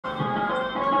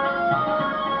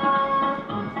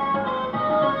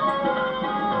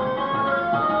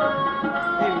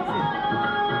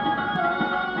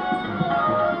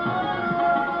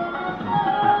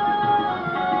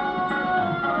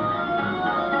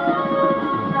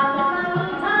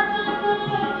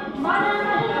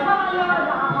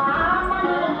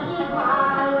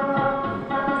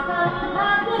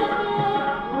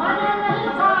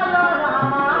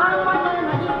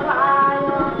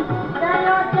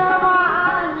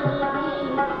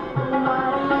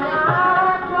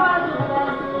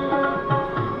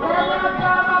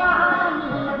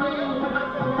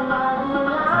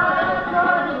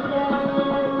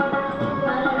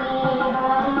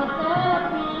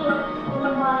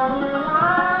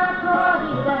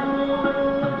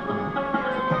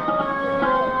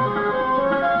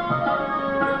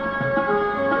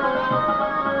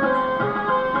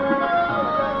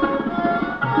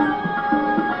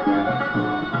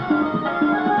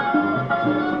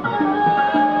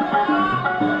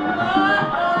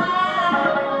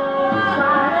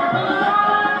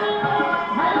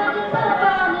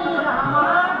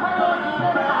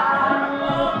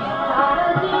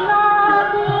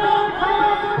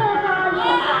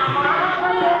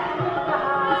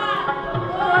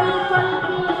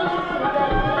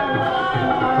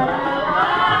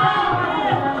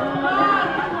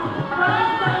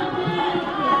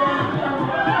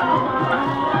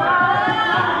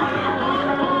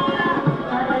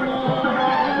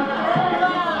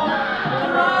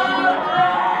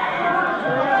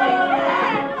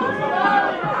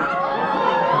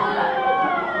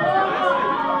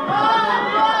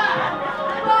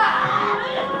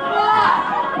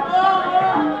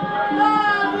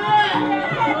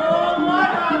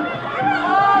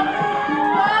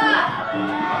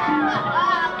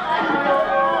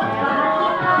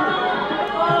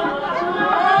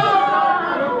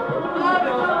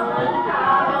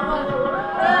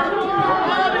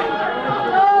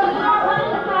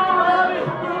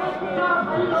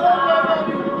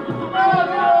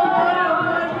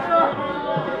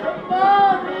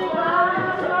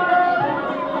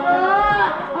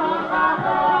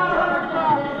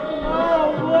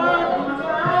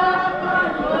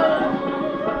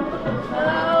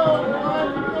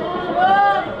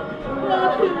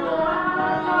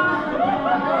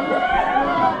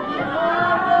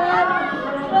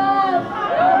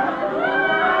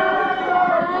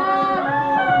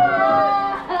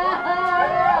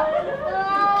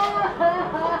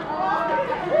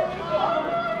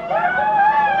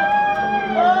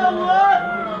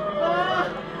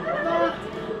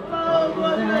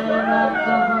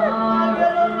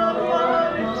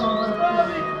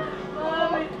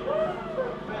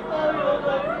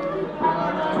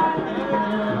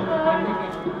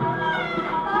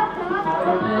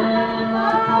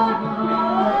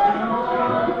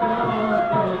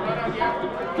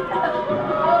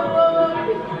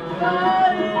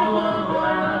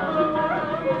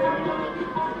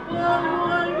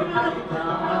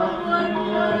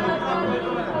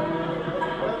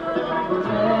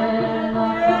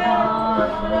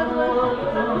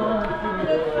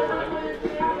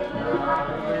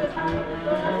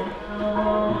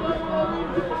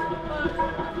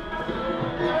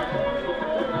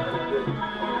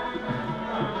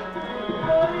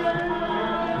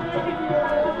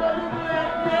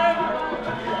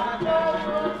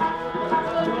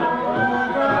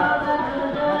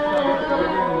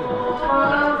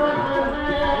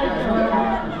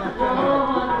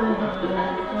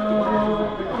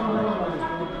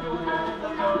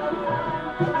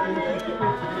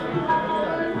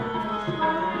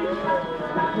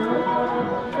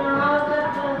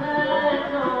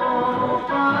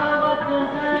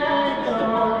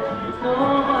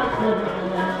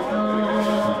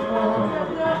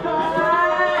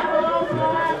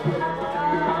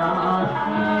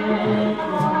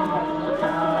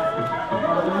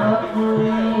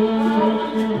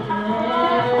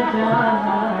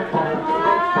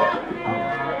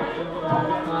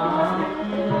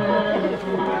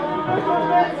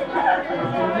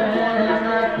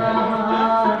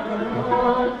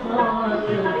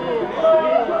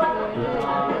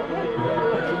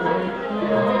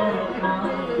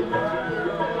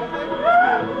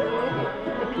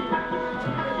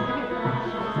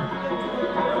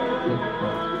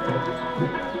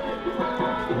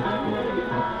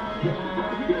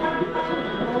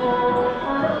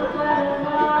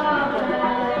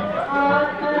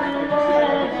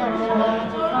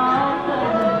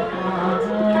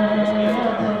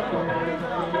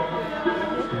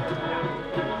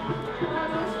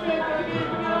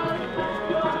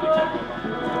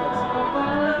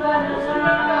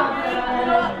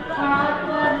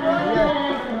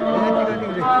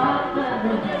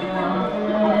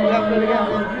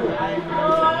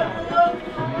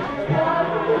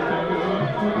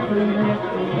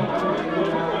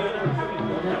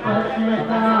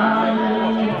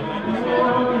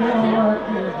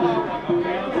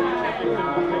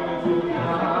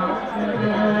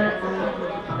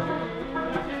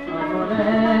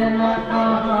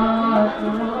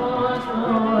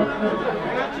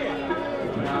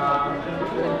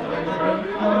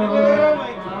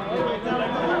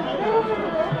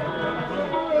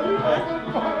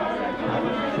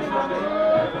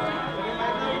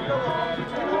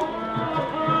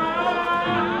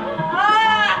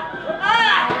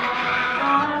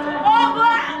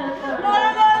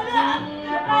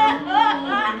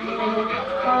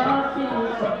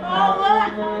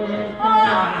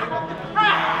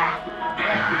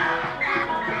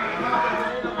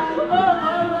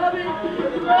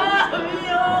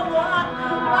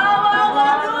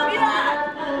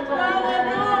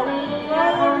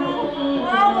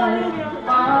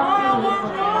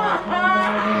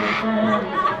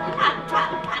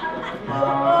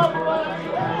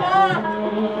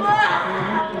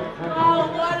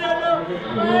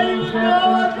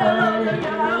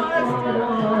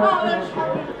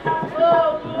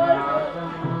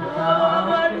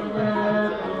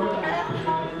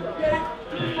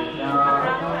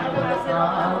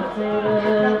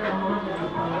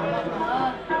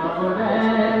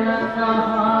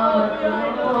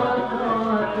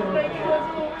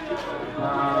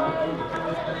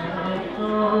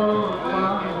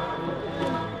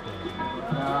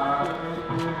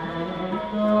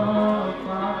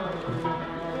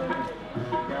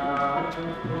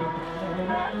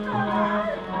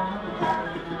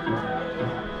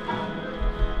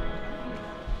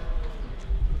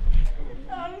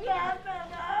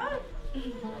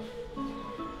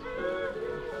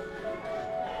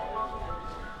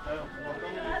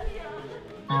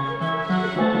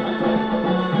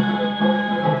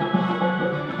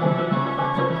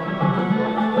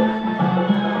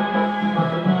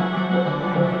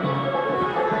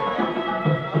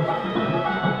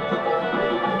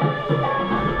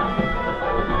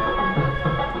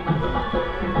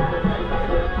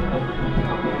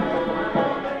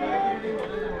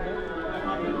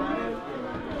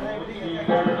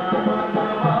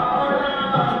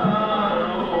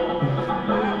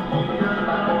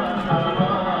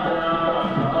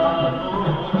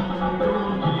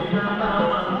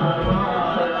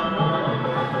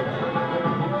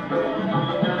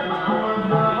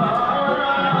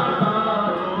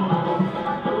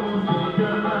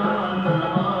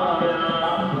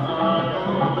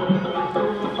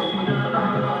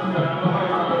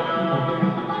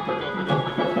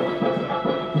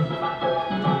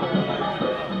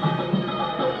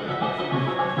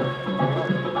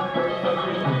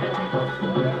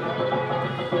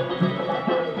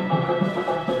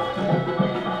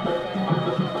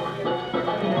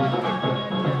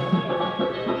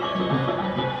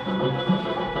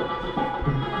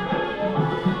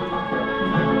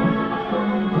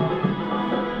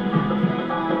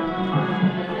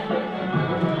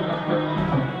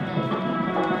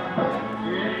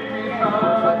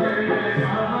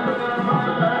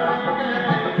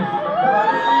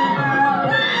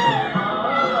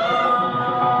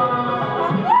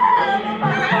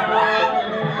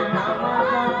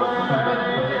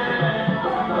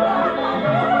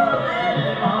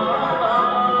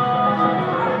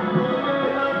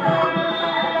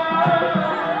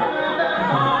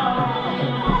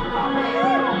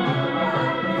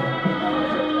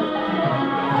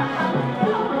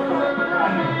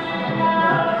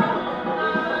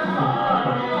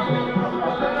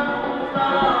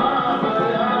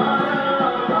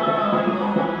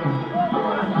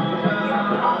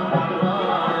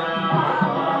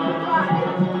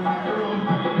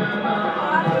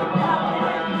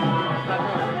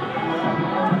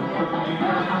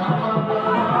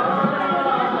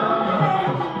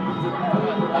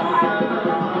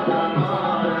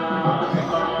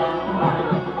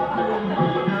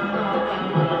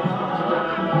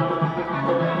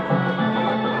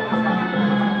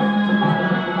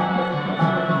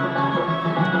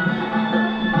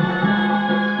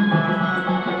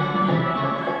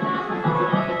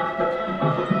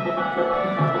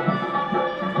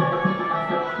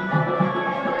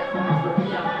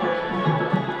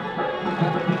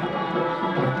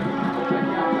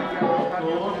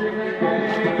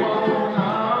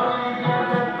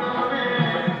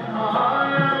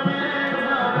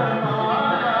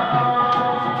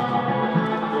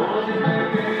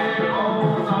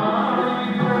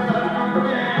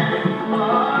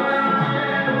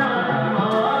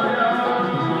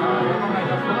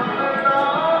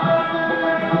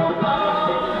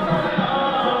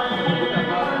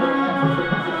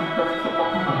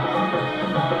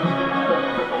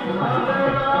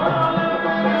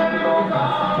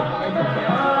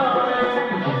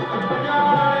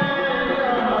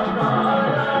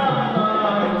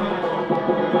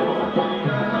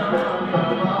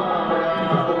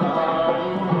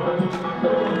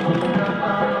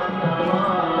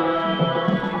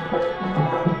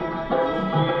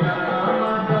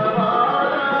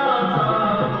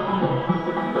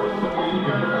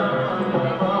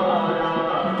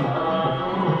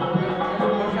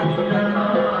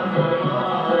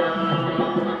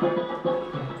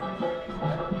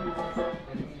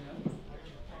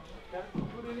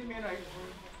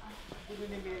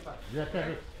Yes,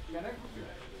 sir. Can I?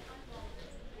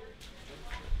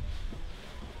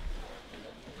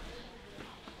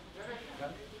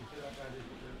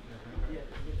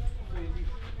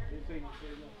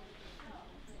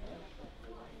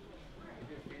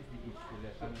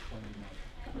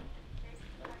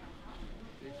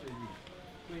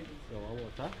 So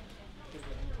what's that?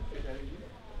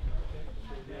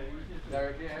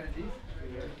 Directly ahead of these?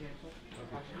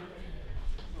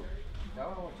 That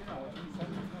one watching now, watching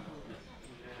sun.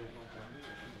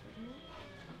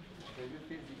 So you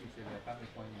face the east, I can't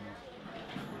make one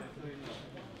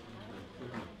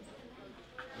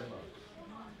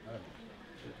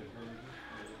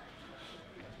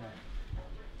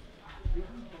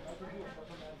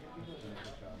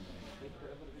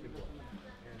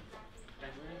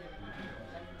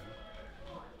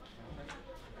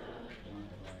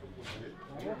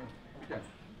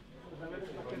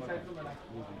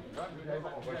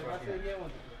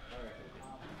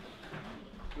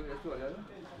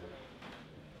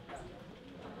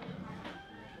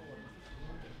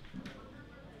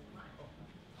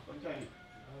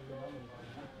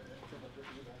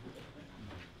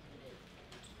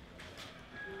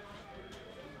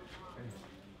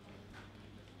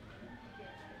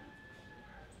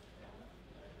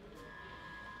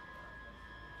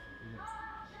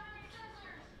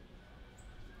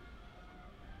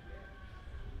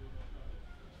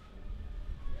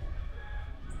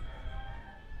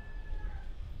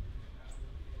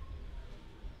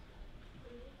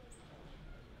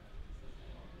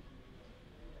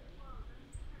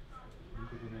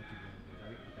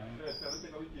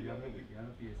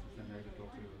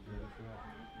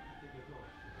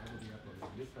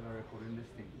This fellow recording this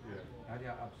thing. Now they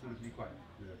are absolutely quiet.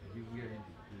 You hear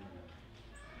anything.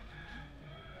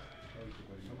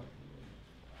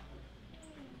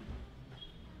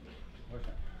 What's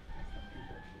that?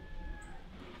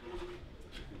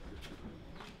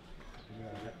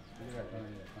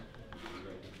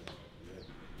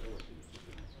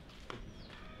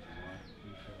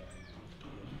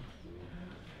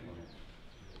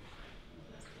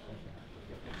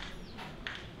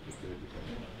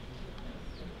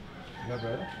 Yeah,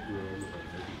 brother?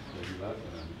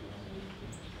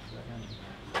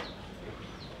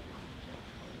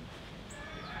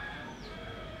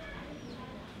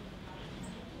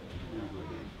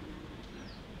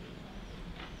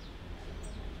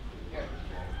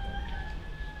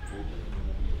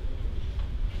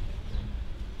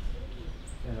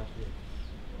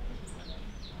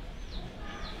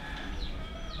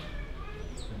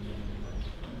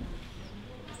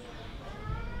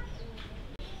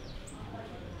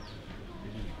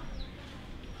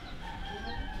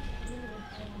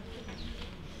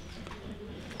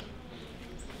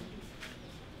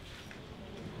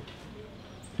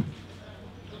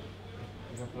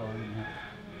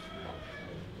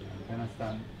 You can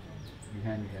stand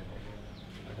behind here.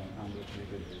 I don't handle it very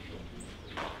good.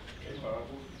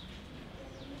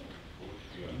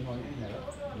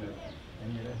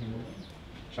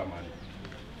 Shaman.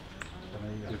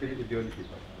 Shamani. Look at the only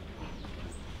people.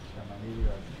 Shamani.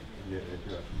 Yeah, that's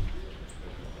right.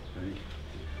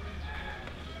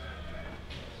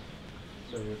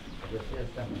 So you just hear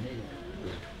Shamani.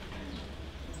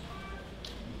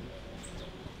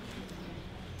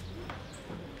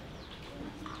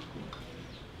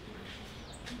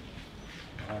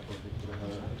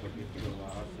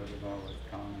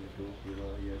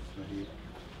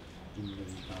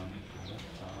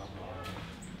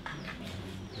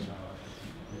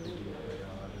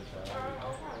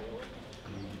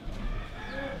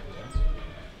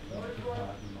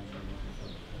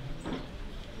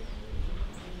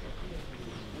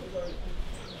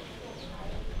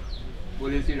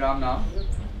 बोलिए श्री राम नाम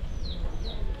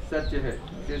सत्य है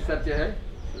ये सत्य है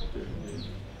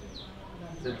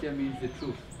सत्य means the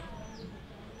truth.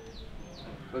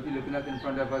 What we're looking at in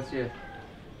front of us here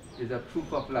is a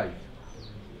proof of life.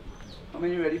 How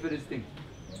many are ready for this thing?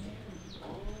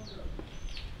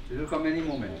 It will come any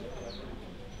moment.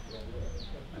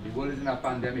 And the world is in a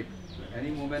pandemic.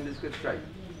 Any moment this could strike.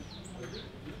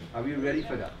 Are we ready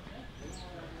for that?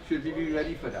 Should we be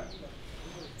ready for that?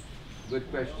 Good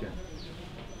question.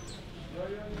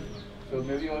 So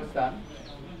maybe all stand.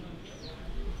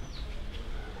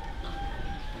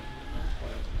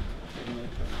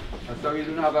 I'm sorry we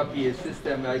don't have a PA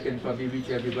system where I can probably reach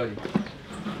everybody.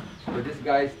 But this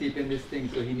guy is taping this thing,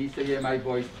 so he needs to hear my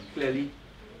voice clearly.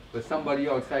 But somebody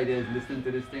outside there is listening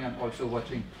to this thing and also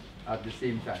watching at the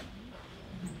same time.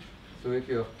 So if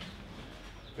you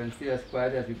can stay as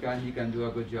quiet as you can, he can do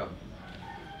a good job.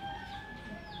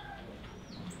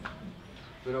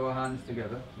 Put our hands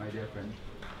together, my dear friend.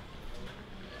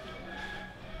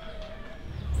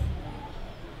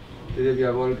 Today we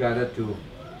have all gathered to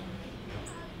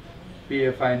pay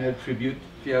a final tribute,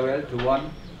 farewell to one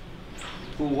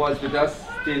who was with us,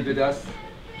 still with us,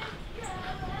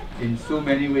 in so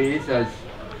many ways as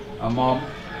a mom,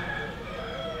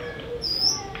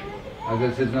 as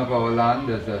a citizen of our land,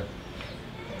 as a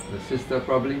sister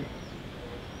probably.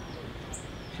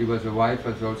 She was a wife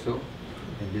as also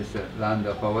in this land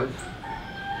of ours.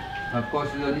 And of course,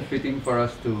 it's only fitting for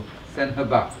us to send her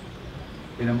back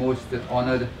in a most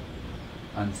honored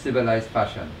and civilized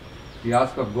fashion. We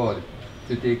ask of God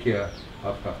to take care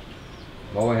of her.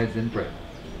 Bow our heads in prayer.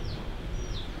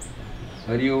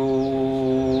 Hari Om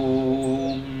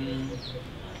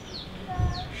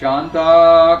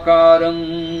Shantakaram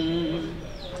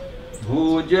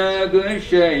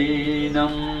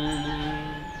Bhujagashainam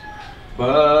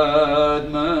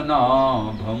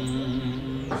Padmanabham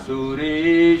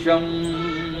Suresham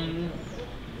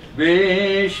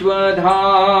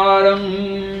Vishwadharam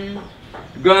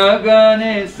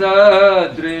Gagane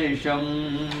Sadrisham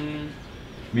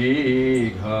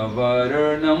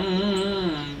Meghavarnam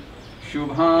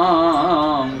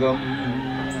Shubhangam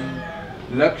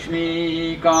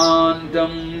Lakshmi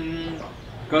Kantam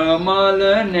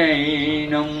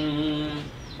Kamalaneynam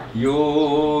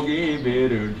Yogi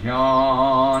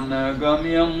Birdhyana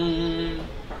Gamyam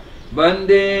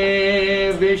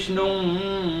Vande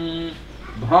Vishnum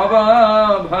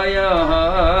Bhava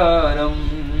Bhayaharam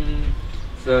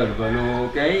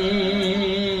Sarvalokai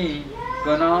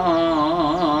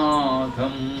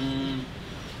Kanatham.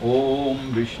 Om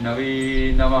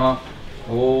Vishnave Namaha.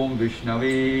 Om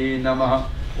Vishnave Namaha.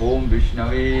 Om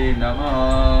Vishnave Namaha.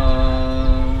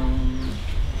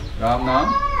 Ram Naam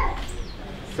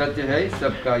Satya hai,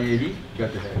 sabka yehi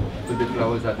gat hai. So the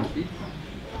flowers are to feet.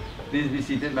 Please be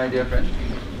seated, my dear friends.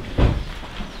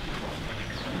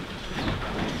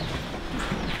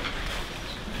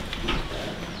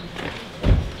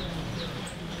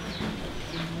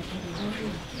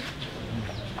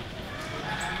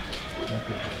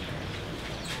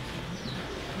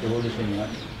 The whole thing, right?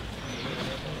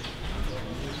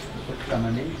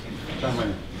 Shamani?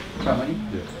 Shamani. Shamani?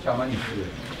 Yes. Shamani?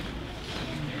 Yes.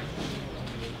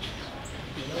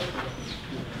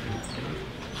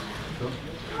 So,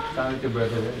 stand with your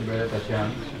brother, touch your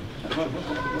hand.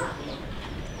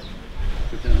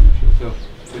 So,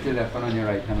 put your left one on your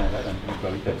right hand like that and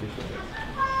probably touch your shoulder.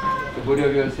 So, both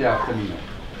of you will say after me now.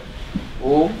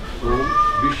 Om, Om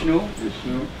Vishnu,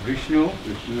 Vishnu Vishnu,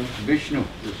 Vishnu Vishnu,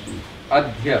 Vishnu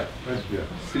Adhya, Adhya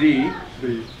Sri,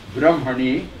 Sri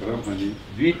Brahmani, Brahmani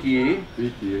Dvitiye,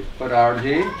 Dvitiye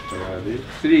Parardhe, Parade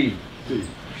Sri, Sri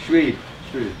Shwet,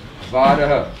 Sri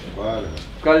Varaha, Vara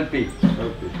Kalpi,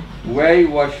 Kalpi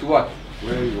Vaivashvat,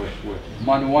 Vaivashvat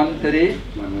Manvantare,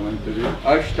 Manvantari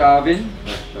Ashtavin,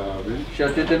 Ashtavin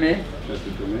Shatitame,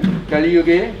 Shatitame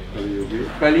Kaliyuge, Kaliyuge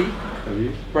Kali, Kali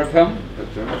Pratham,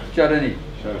 Pratham Charani,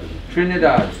 Charani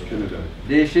Trinidad, Trinidad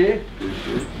Deshe,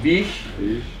 Deshe Vish,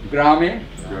 Vish Grame,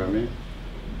 Grami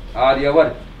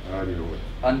Aryavat, Aryavat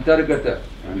Antargata,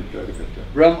 Antargata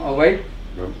Brahm Avait,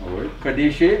 Brahmawai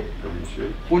Kadeshe, Kadishe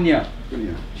Punya,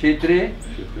 Punya Kshetre,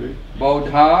 Kshetri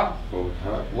Baudha,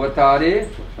 Baudha Vatare,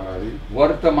 Vatari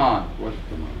Vartaman,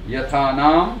 Vartaman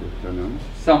Yathanam, Yattanam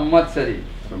Sammatsari,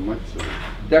 Sammatsari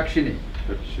Dakshini,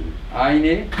 Dakshini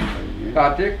Aine, Aine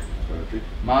Kartik, Kartik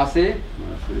Mase,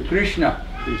 Mase Krishna,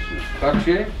 Krishna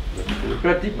Pakshe, Dakshe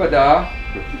Pratipada,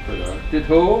 Pratipada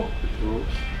Titho, Tito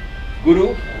Guru,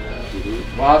 Guru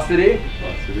Vasare,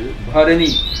 Vasari Bharani,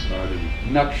 Bharani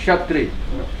Nakshatre,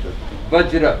 Nakshatra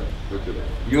Vajra, Vajra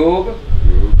Yog, Yog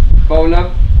Kaulab,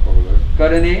 Kaula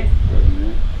Karane, Karne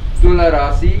Tula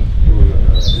Rasi, Tola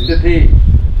Rasi Stithe,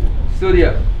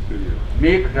 Surya, Surya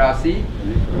Mekh Rasi,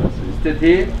 Nikrasi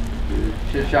Stithe,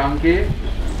 Shashanke,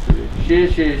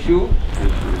 Shesheshu, Sheshu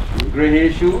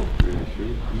Griheshu, Veshu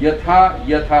Yatha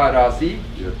Yatha Rasi,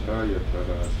 Yatha Yatha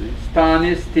Rasi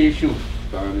Stanisteshu.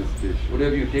 Stanisteshu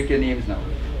Whatever you take your names now.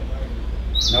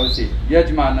 Now see,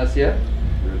 Yajmanasya,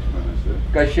 Yajmanasya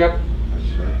Kashyap,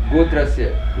 Asha Gotrasya,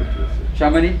 Putrasya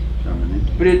Shamani, Shamani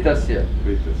Pretasya,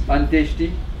 Pretasya Anteshti,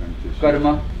 Anteshti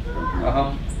Karma, Karma Aham,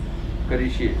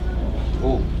 Karishye.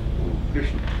 Oh,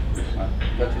 Krishna.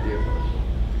 That's it here.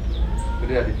 Put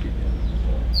it at the feet.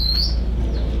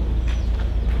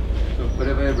 So,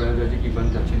 whatever your brother Raji keep on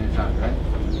touching his hand, right?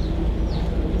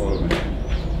 Follow me.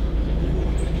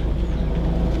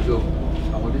 So,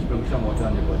 I want to bring some water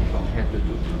on your body from head to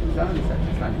toe. Stand on the side,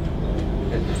 stand on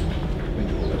the head to toe.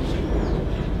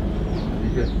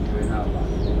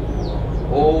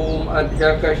 Om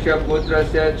Adhya Kashyap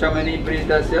Putrasya Chamani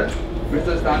Pretasya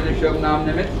Mr. Stanley Shub Nam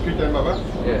Nimit. Speak time, Baba.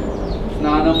 Yes.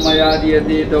 Snanam Maya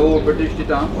Diyate Tao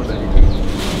Pratishthitam. What does it mean?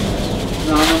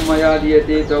 Snanam maya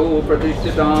diyate tau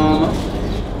pratishtitam.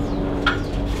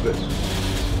 Good.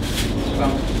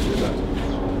 Come.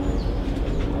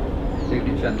 Take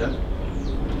the chanda.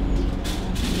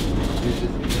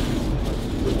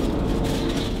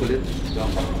 Pull it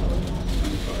down.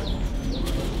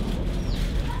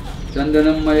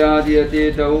 Chandanam maya diyate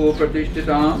tau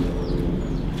pratishtitam.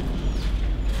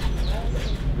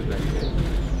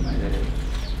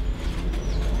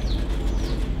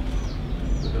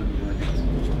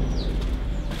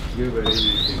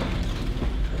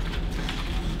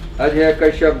 Adhya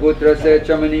Kashyap Gotra se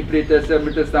Chamani Prita se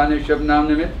Mritasthane Shabnam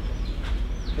Nimit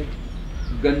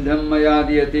Gandham Maya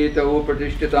Diyate Tau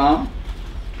Pratishtitam.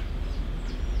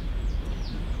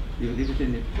 You leave it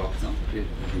in the box now.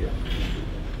 Here.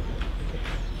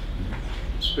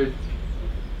 Split.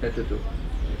 That's it.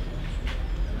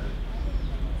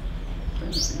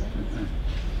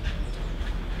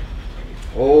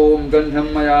 Om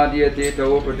Gandham Maya Diyate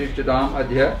Tau Pratishtitam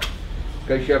Adhya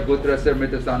Kashyap Gotra se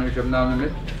Mritasthane Shabnam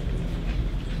Nimit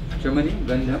Chamani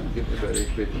Gandham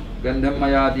Gandham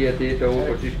Maya Diyate Tau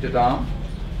Pratishtitam.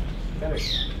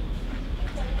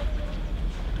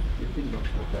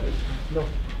 No.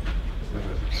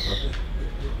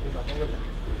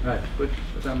 Right, put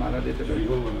Mala Deta.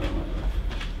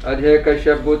 Adhya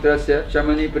Kashyap Gotra se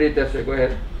Chamani Preta se, go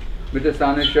ahead.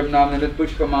 Mritasthane Shabnam Nimit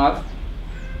Pushpamal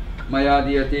Maya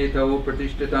Diyate Tau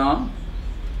Pratishtitam.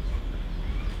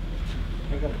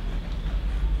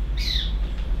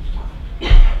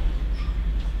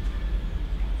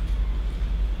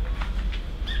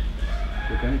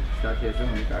 So can it start here, so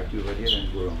we start over here and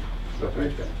go wrong.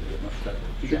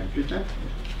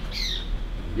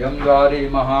 Yam Dware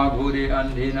Mahaghure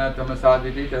Andhena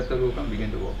Tamasaditi Tatalokam,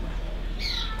 begin to walk.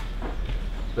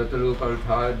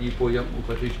 Tatalokaltha Deepoyam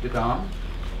Upatishtitam.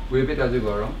 Wave it as you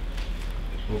go wrong.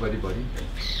 Over the body.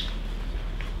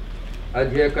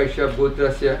 Adhya Kashyap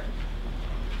Gotrasya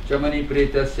Chamani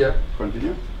Pretasya.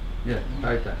 Continue. Yeah,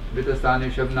 right.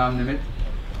 Mritasthane Shabnam Nimit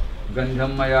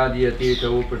Gandham Maya Diyate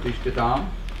Tau Pratishtitam.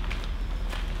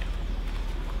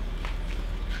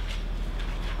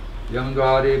 Yam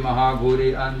Dware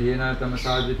Mahaghure Andhena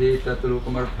Tamasajite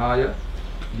Tatlokamarthaya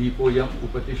Deepoyam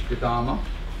Upatishtitam.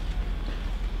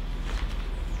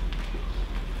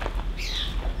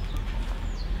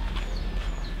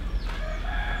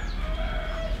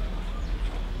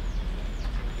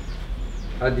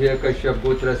 Adhya Kashyap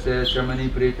Gotrasya Chamani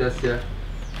Pretasya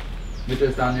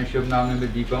Mritasthane Shabnam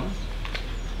Nimit Deepam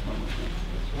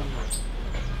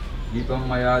Deepam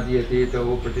Maya Diyate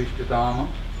Tau Pratishtitam.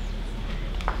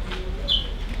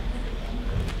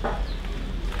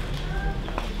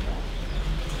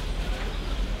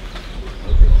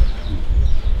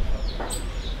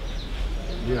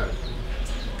 Yeah.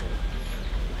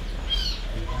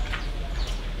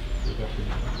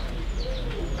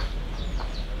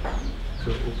 So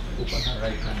open her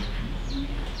right hand.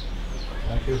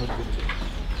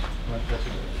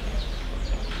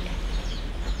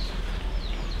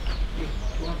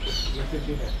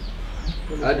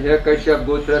 Adhya Kashyap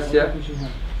Gotrasya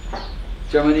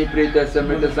Chamani Pretasya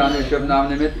Mritasthane Shabnam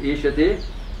Nimit Ishate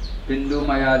Pindu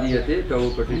Maya Diyate Tau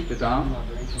Pratishtitam.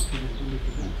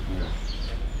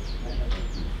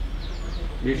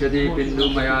 Ishate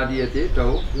Pindu Maya Diyate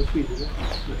Tau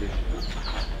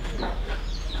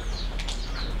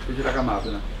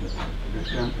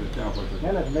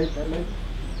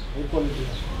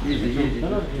Easy, easy. Do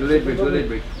it big, do it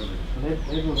big.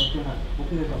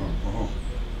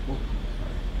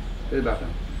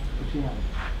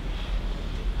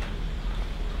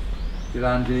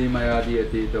 Tilanjali Maya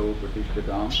Diyate Tau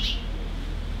Pratishtitam.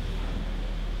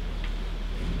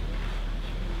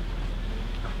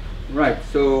 Right,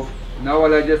 so now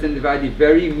I'll just invite the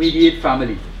very immediate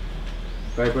family.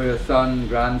 Right, for your son,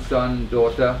 grandson,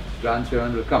 daughter,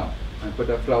 grandchildren will come and put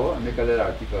a flower and make a little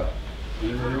arti for her.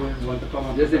 Anyone want to come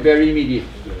up? Just the very immediate.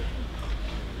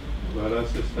 Brother,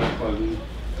 sister, cousin,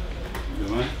 the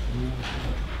man,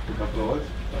 put up flowers.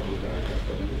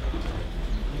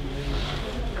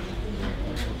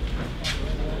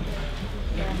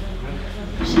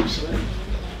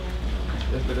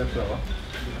 Just put a flower.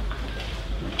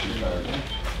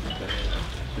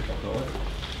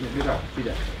 See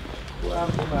that?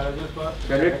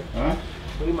 Kendrick? Huh?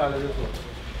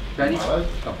 Chinese?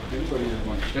 Come.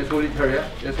 Let's hold it here.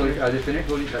 Let's hold it. As it finished,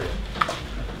 hold it here.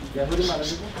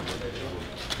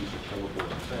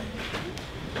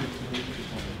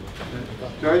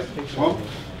 Guys, come.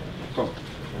 Come.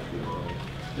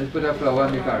 Let's put a flower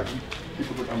on the card.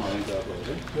 People put a man in there.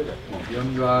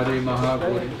 Yam Dware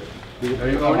Mahaghure.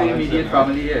 Very only immediate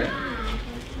family here.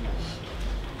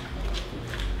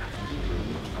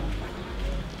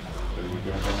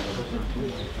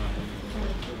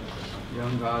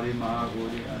 Gangari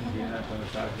Mahaguri Andhena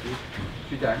Tamasakti.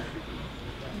 3 times.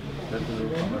 That's the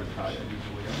little cover tie.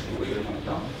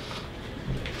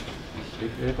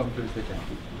 Here comes to the second.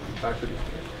 Back to this.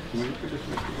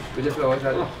 With the flowers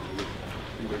are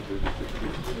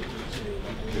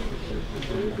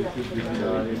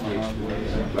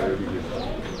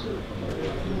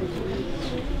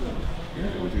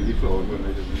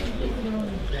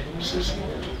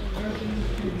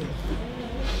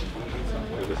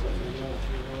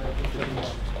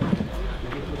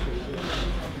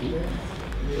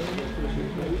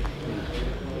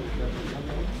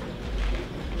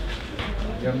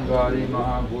Yamgari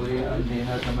Mahaguri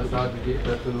Andhena Tamasakti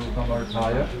Taturu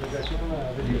Kamarthaya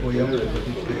Dipoyam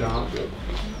Pratisthitah.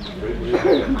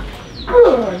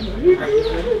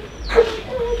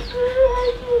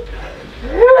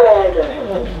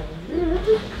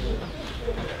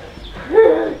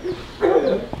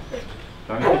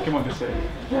 Come on, this side.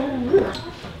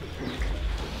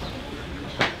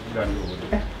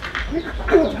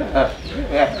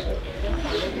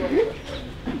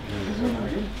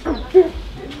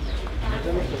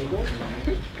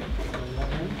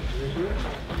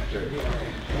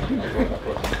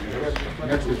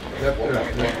 Next is left to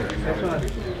right.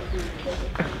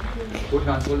 Both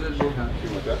hands, both hands.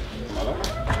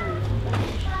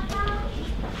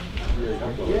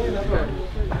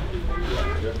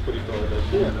 Put it over there.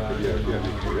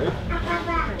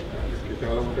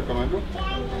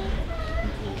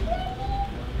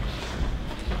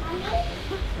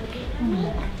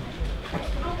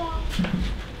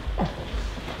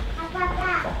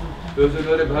 Those who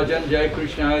know the bhajan Jai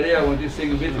Krishna Hare, I want you to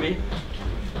sing with me.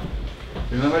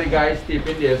 Remember the guys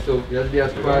stepping there, so just be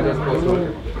as quiet as possible.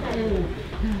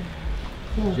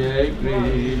 Jai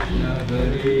Krishna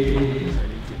Hare,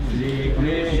 Shri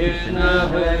Krishna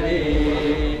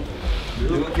Hare,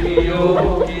 Dukhiyo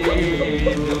ki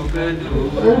dukha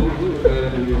dur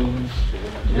karu.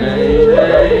 Jai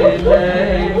Jai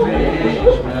Jai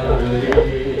Krishna Hare.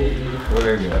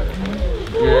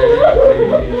 Jai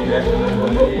Krishna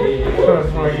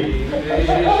Hare,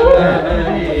 Krishna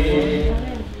Hare,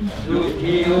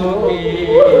 Dukhiyo ki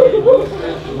dukha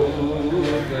dur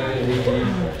kare.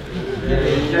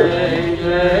 Jai Jai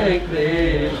Jai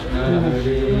Krishna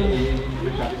Hare.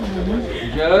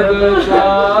 Jab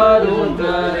charu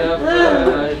taraf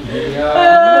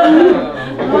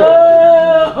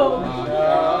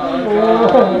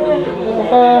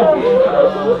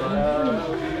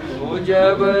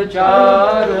जब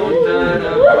चारों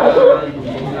तरफ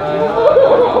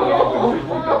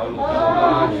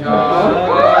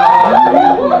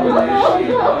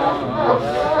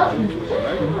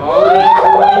और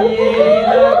कोई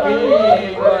लगे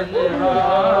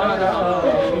बनहारा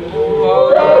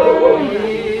और कोई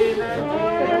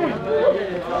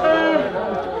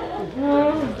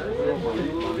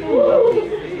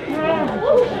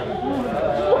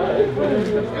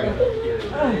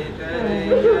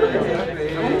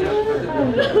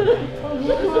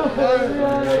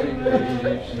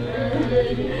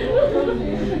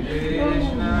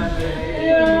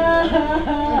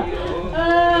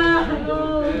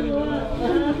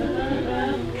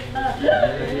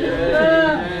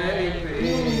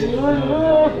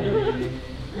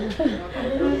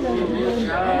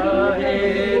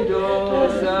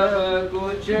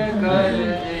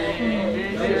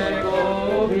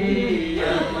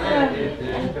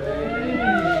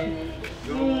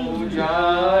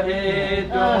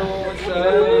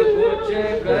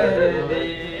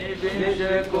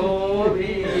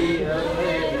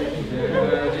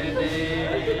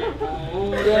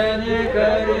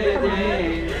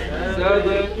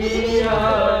सबकी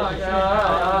आशा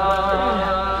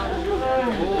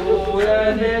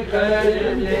पूरन कर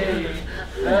दे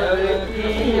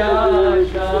सबकी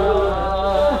आशा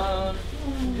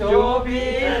जो भी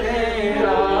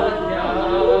तेरा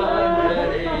ध्यान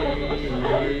करे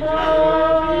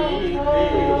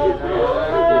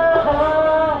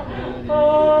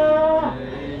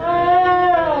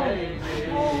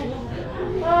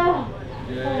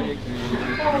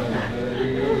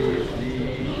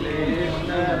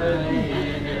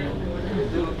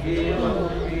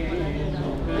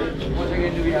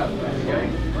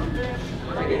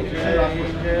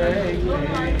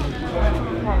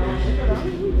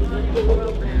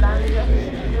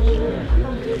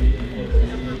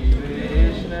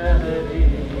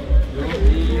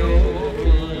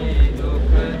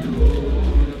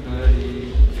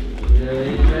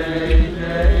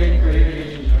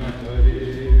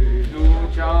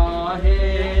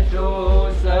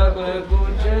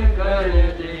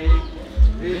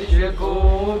को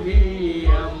भी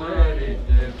अमृत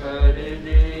कर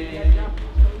दे।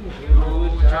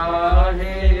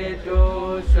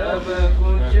 सब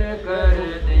कुछ कर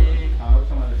दे,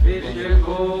 विष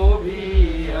को भी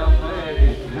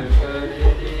अमृत कर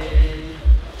दे,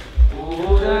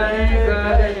 पूर्ण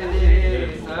कर दे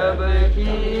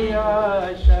सबकी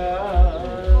आशा,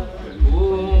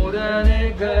 पूर्ण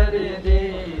कर दे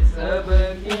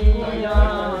सबकी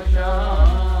आशा,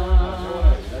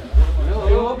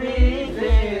 जो भी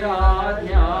तेरा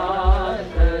ध्यान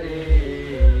करे,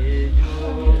 जो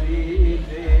भी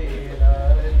तेरा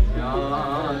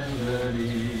ध्यान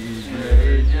करे,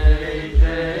 जय जय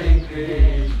जय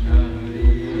कृष्ण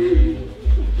हरे,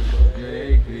 जय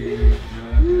कृष्ण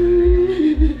हरे,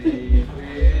 श्री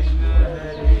कृष्ण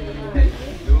हरे,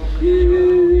 दुखी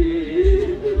हरे,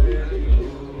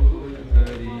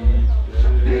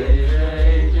 जय जय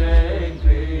जय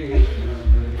कृष्ण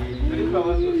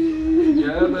हरे।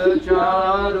 जब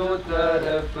चारों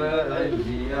तरफ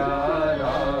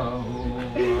अंधियारा हो,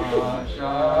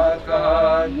 आशा का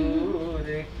दूर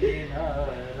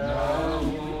किनारा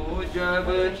हो, जब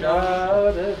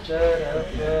चारों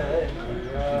तरफ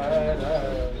अंधियारा,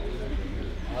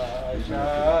 आशा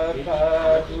का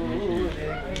दूर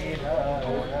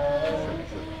किनारा,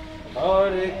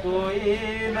 और कोई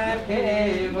न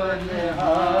केवल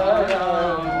हारा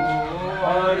हो,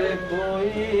 और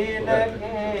कोई न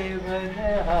केवल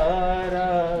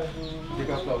हारा हो,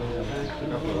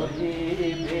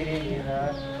 कोई मेरा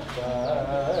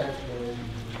साथ,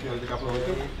 जय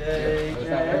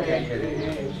जय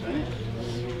Krishna.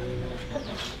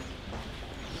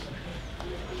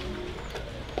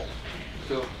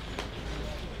 So,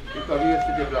 if we are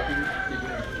still developing,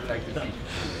 people would like to see.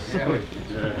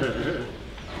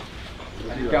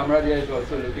 And the camera there is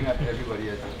also looking at everybody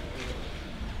else.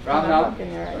 Ram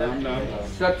Nam.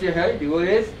 Satya hai, the word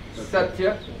is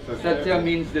Satya. Satya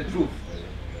means the truth.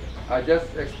 I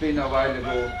just explained a while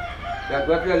ago that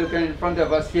what we are looking in front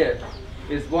of us here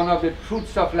is one of the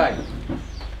truths of life.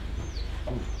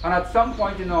 And at some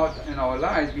point in our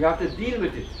lives, we have to deal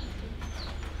with it.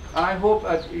 And I hope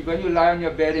that when you lie on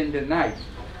your bed in the night,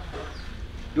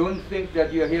 don't think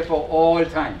that you are here for all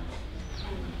time.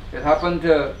 It happened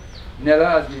to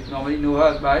Nella, as we normally know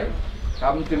her by. It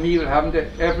happened to me, it will happen to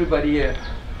everybody here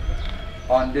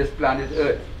on this planet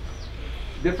Earth.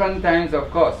 Different times, of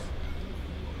course.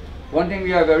 One thing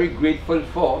we are very grateful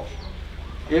for,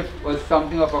 if it was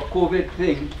something of a COVID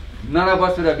thing, none of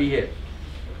us would have been here.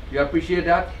 You appreciate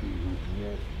that?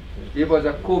 If it was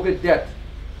a COVID death,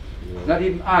 not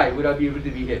even I would have been able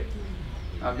to be here.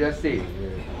 I'm just saying.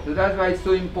 So that's why it's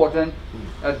so important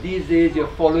that these days you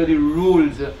follow the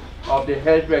rules of the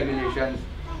health regulations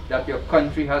that your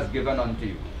country has given unto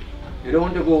you. You don't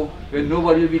want to go where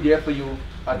nobody will be there for you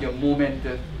at your moment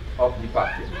of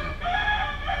departure.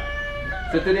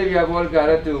 So today we have all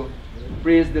gathered to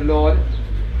praise the Lord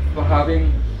for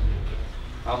having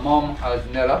a mom as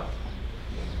Nella.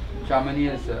 Chamani,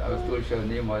 as I was told her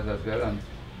name was as well, and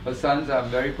her sons. I'm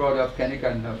very proud of Kennick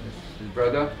and his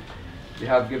brother. They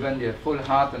have given their full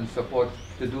heart and support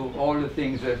to do all the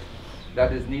things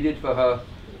that is needed for her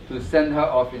to send her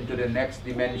off into the next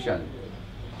dimension.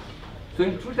 So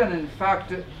in truth and in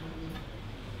fact,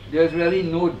 there's really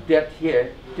no death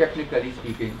here, technically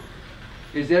speaking.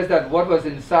 It's just that what was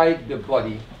inside the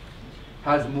body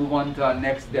has moved on to our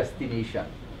next destination.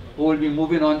 We will be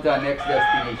moving on to our next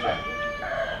destination.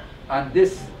 And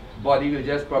this body will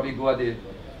just probably go at the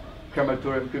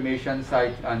crematorium cremation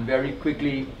site and very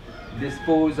quickly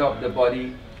dispose of the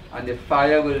body, and the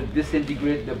fire will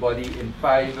disintegrate the body in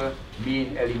 5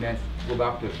 main elements, go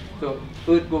back to it. So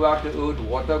earth go back to earth,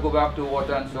 water go back to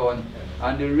water, and so on.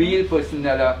 And the real person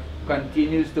Nella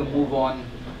continues to move on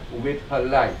with her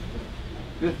life.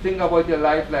 If you think about your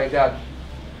life like that,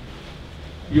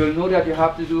 you'll know that you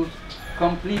have to do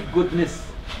complete goodness.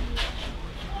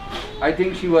 I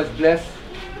think she was blessed.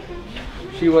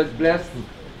 She was blessed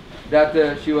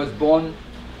that she was born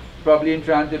probably in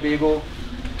Trinidad and Tobago,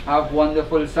 have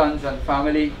wonderful sons and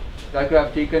family that could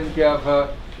have taken care of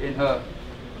her in her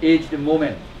aged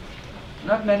moment.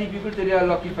 Not many people today are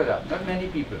lucky for that. Not many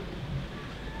people.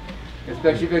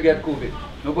 Especially if you get COVID.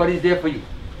 Nobody's there for you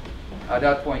at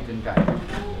that point in time.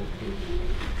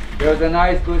 There was a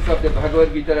nice verse of the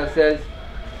Bhagavad Gita that says,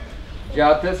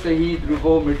 Jata sahi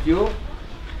dhruvo mrityo,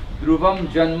 dhruvam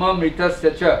janma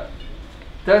mritasya cha,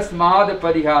 tasmad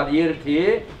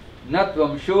pariharyarthe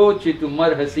natvamsho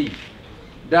chitumarhasi.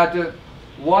 That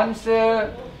once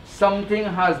something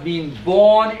has been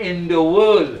born in the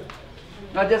world,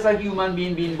 not just a human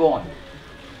being being born,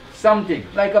 something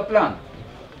like a plant,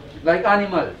 like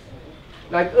animals,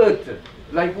 like earth,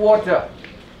 like water.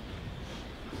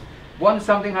 Once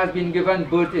something has been given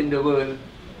birth in the world,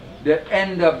 the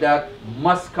end of that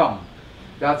must come.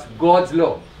 That's God's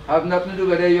law. Have nothing to do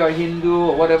whether you are Hindu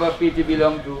or whatever faith you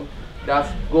belong to.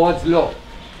 That's God's law.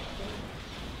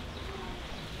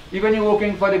 Even you're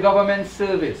working for the government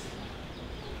service,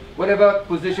 whatever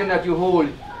position that you hold,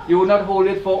 you will not hold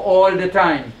it for all the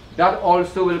time. That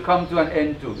also will come to an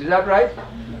end too. Is that right?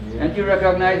 And you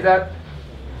recognize that?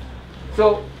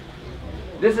 So,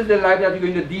 this is the life that you're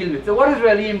going to deal with. So what is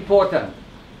really important?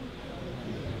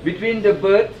 Between the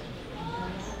birth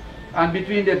and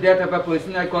between the death of a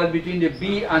person, I call it between the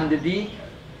B and the D,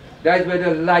 that is where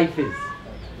the life is.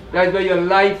 That is where your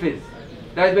life is.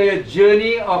 That is where your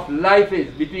journey of life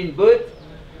is, between birth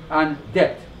and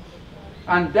death.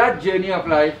 And that journey of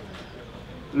life,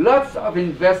 lots of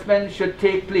investment should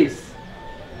take place.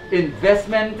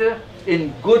 Investment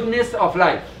in goodness of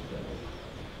life.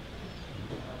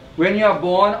 When you are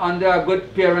born under a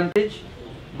good parentage,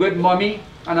 good mommy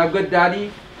and a good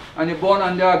daddy, and you're born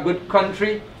under a good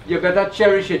country, you better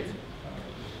cherish it.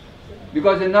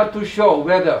 Because you're not too sure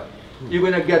whether you're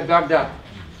going to get back that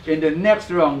in the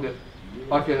next round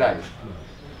of your life.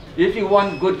 If you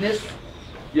want goodness,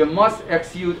 you must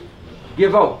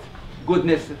give out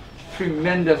goodness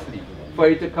tremendously for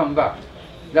it to come back.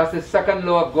 That's the second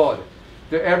law of God.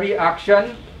 To every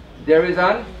action, there is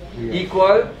an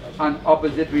equal and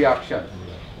opposite reaction.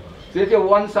 So if you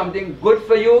want something good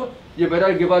for you, you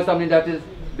better give us something that is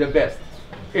the best.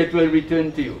 It will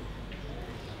return to you.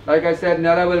 Like I said,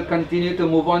 Nella will continue to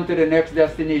move on to the next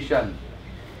destination.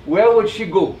 Where would she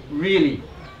go, really?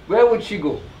 Where would she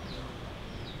go?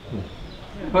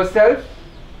 Herself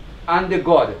and the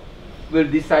God will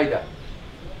decide that.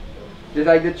 It's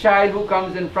like the child who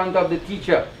comes in front of the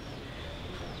teacher.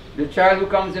 The child who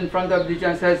comes in front of the teacher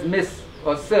and says, Miss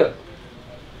or Sir,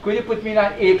 could you put me in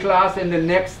an A class in the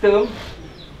next term?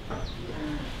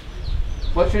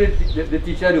 What should the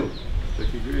teacher do?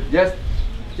 Check the grade. Just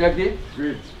check the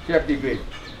Grades. check the grade.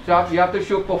 So you have to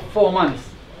show performance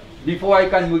before I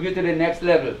can move you to the next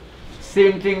level.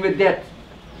 Same thing with death.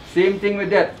 Same thing with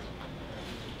death.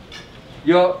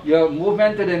 Your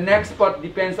movement to the next spot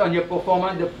depends on your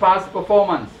performance, the past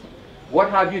performance. What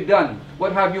have you done?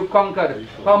 What have you conquered?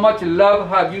 How much love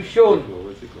have you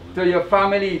shown to your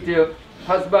family, to your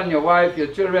husband, your wife, your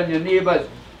children, your neighbors?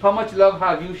 How much love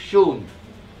have you shown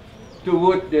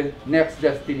toward the next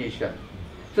destination?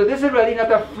 So this is really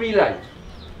not a free life.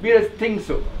 We just think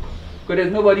so. Because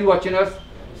there's nobody watching us.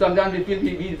 Sometimes we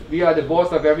feel we are the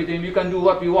boss of everything. We can do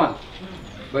what we want.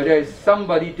 But there is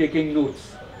somebody taking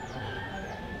notes.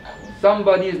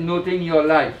 Somebody is noting your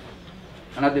life.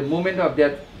 And at the moment of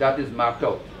death, that is marked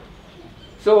out.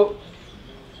 So,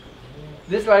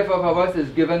 this life of ours is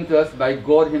given to us by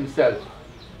God Himself.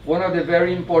 One of the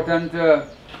very important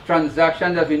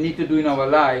transactions that we need to do in our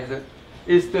lives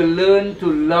is to learn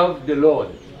to love the Lord.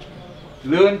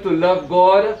 Learn to love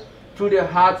God through the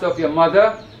hearts of your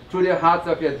mother, through the hearts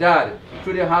of your dad,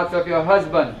 through the hearts of your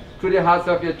husband, through the hearts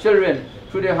of your children,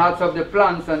 through the hearts of the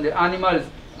plants and the animals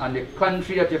and the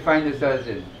country that you find yourselves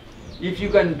in. If you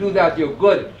can do that, you're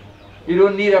good. You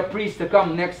don't need a priest to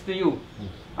come next to you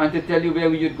and to tell you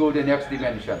where you'd go the next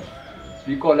dimension.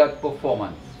 We call that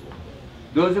performance.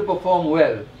 Those who perform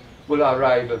well will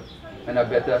arrive in a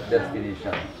better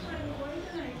destination.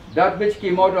 That which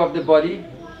came out of the body,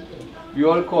 we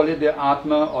all call it the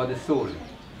Atma or the soul.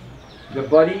 The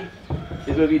body,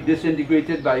 it will be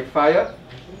disintegrated by fire,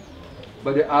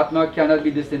 but the Atma cannot be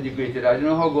disintegrated. I don't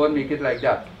know how God make it like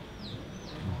that.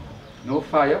 No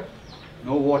fire,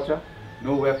 no water,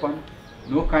 no weapon,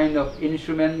 no kind of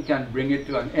instrument can bring it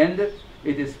to an end.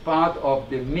 It is part of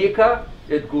the maker,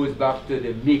 it goes back to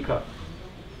the maker.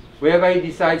 Wherever He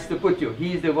decides to put you,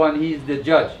 He is the one, He is the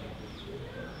judge.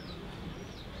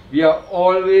 We are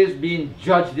always being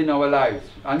judged in our lives,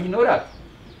 and we know that.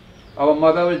 Our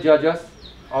mother will judge us,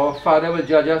 our father will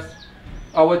judge us,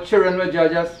 our children will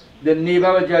judge us, the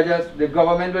neighbor will judge us, the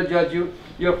government will judge you,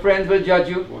 your friends will judge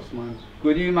you.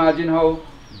 Could you imagine how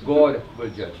God will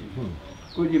judge you?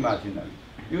 Could you imagine that?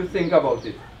 You think about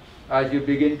it as you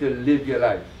begin to live your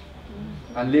life,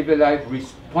 and live your life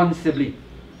responsibly,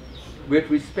 with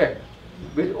respect,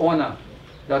 with honor,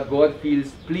 that God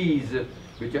feels pleased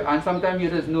with you. And sometimes you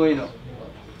just know, you know,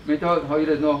 how you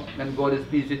just know when God is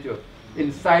pleased with you.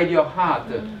 Inside your heart,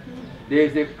 there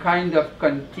is a kind of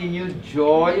continued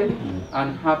joy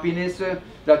and happiness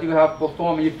that you have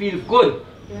performed. You feel good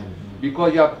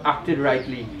because you have acted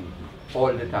rightly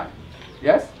all the time.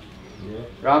 Yes?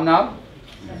 Ram Nam?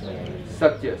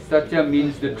 Satya. Satya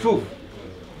means the truth.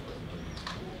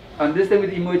 And this thing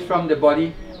will emerge from the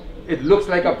body. It looks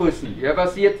like a person. You ever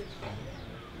see it?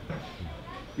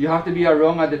 You have to be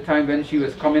around at the time when she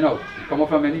was coming out. Come out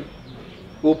from any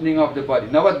opening of the body.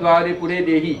 Navadware pure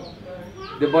dehi.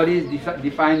 The body is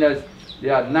defined as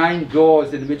there are 9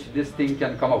 doors in which this thing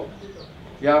can come out.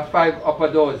 You have 5 upper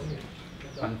doors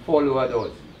and 4 lower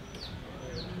doors.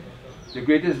 The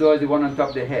greatest door is the one on top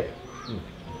of the head.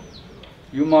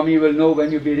 You mommy will know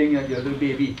when you're bathing your little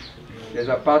baby. There's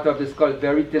a part of the skull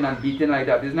very thin and beaten like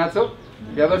that. Isn't that so?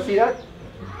 You ever see that?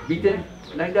 Beaten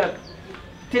like that.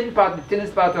 Thin part, the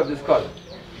thinnest part of the skull.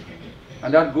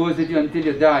 And that goes with you until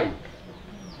you die.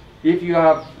 If you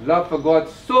have love for God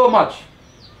so much,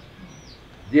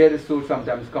 there the soul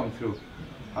sometimes comes through.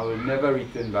 I will never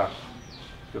return back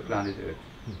to planet Earth.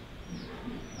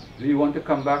 Do you want to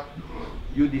come back?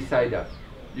 You decide that.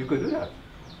 You could do that.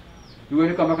 You want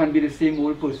to come back and be the same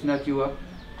old person that you were?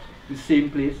 The same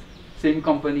place, same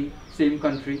company, same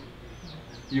country?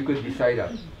 You could decide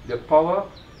that. The power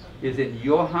is in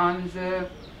your hands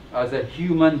as a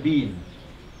human being.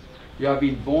 You have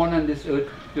been born on this earth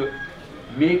to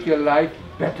make your life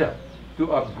better,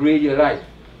 to upgrade your life.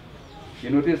 You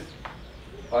notice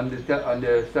on the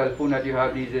cell phone that you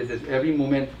have these days, every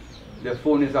moment the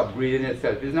phone is upgrading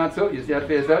itself. Isn't that so? You see that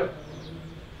for yourself?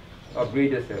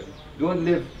 Upgrade yourself. Don't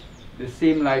live the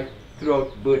same life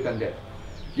throughout birth and death.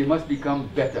 You must become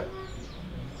better.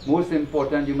 Most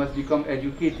important, you must become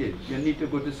educated. You need to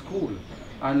go to school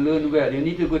and learn well. You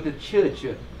need to go to church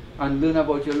and learn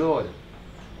about your Lord.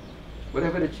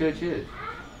 Whatever the church is.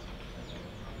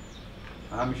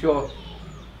 I'm sure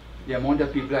the amount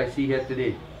of people I see here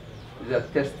today is a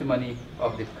testimony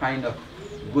of the kind of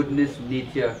goodness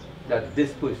nature that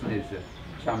this person is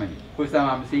charming. First time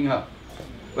I'm seeing her.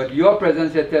 But your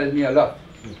presence here tells me a lot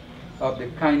of the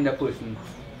kind of person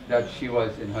that she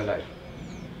was in her life.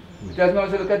 It tells me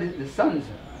also, look at the sons.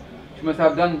 She must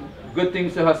have done good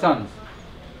things to her sons.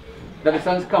 That the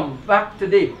sons come back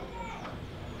today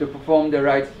to perform the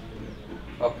rites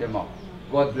of their mom.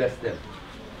 God bless them.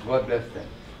 God bless them.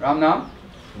 Ram Nam?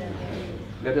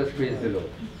 Let us praise the Lord.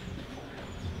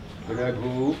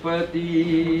 Raghupati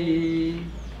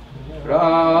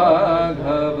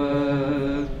Raghav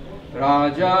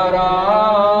Raja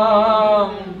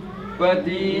Ram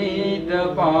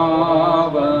Patita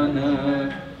Pavan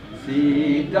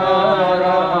Sita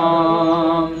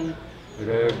Ram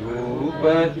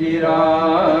Raghupati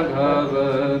Raghav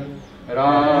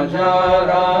Raja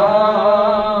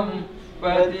Ram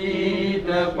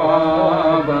Patita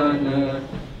Pavan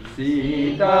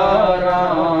Sita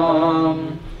Ram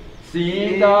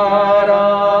Sita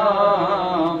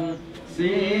Ram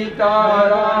Sita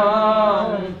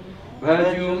Ram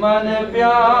Bhajuman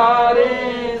Pyare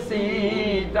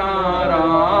Sita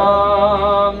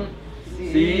Ram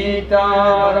Sita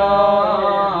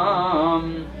Ram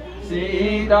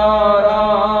Sita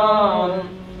Ram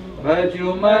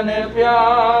Bhajuman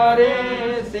Pyare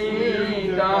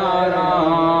Sita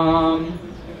Ram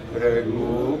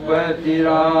Raghupati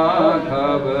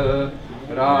Raghav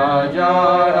Raja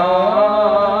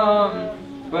Ram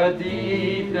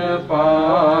Patita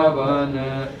Pavan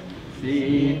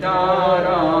Sita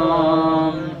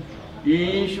Ram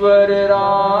Ishwar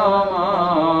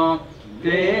Rama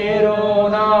Tero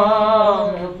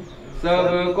Naam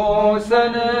Sabko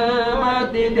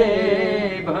Sanmati De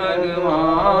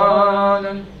Bhagwan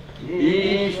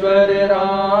Ishwar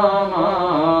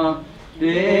Rama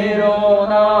Tero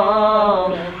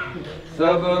Naam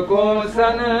Sabko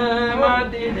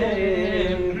Sanmati De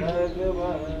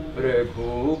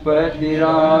Raghupati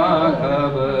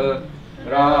Raghav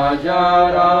Raja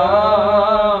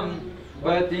Ram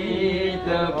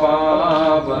Patita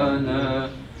Pavan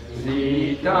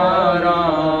Sita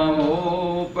Ram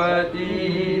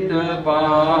Patita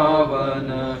Pavan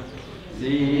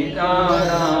Sita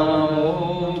Ram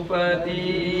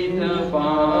Patita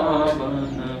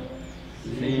Pavan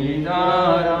Sita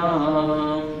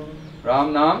Ram. Ram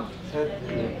Nam?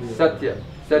 Satya.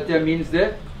 Satya means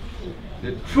the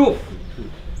truth.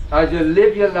 As you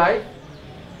live your life,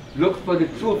 look for the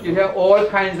truth. You hear all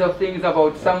kinds of things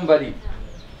about somebody.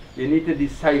 You need to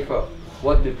decipher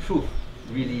what the truth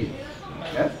really is.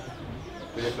 Yes?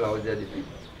 With the flowers there, the feet.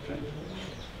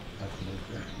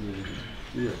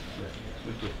 Yes.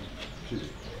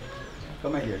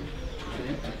 Come here.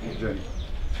 Jenny.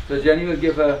 So Jenny will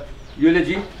give a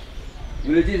eulogy.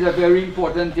 Eulogy is a very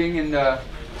important thing in at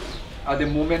the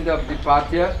moment of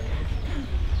departure.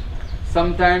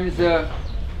 Sometimes,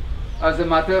 as a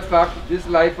matter of fact, this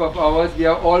life of ours, we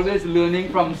are always learning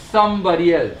from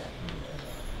somebody else.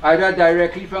 Either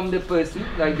directly from the person,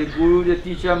 like the guru, the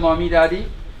teacher, mommy, daddy,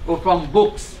 or from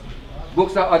books.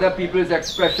 Books are other people's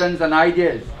expressions and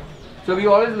ideas. So we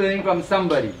are always learning from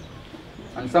somebody.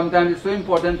 And sometimes it's so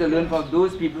important to learn from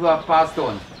those people who have passed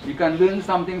on. We can learn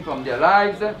something from their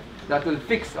lives that will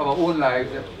fix our own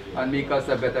lives and make us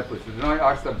a better person. Now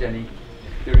I ask of Jenny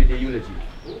to read the eulogy.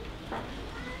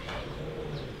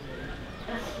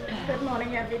 Good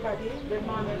morning, everybody. Good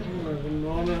morning. Good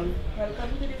morning.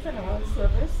 Welcome to the funeral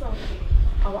service of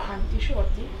our Auntie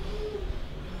Shorty.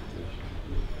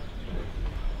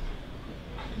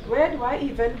 Where do I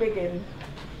even begin?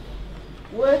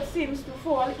 Words seems to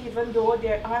fall, even though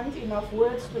there aren't enough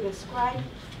words to describe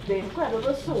the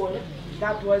incredible soul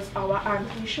that was our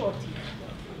Auntie Shorty.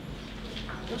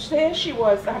 To say she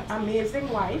was an amazing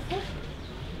wife,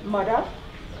 mother,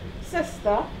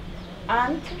 sister,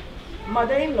 aunt,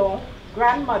 mother-in-law,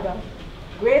 grandmother,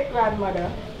 great-grandmother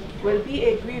will be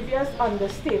a grievous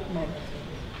understatement.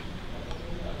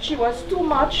 She was too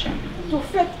much to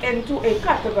fit into a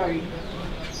category.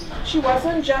 She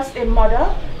wasn't just a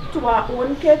mother to her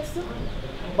own kids,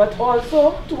 but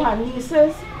also to her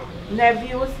nieces,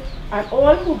 nephews, and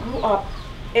all who grew up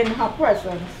in her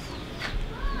presence.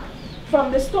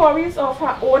 From the stories of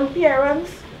her own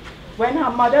parents, when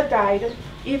her mother died,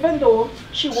 even though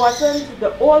she wasn't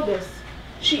the oldest,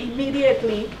 she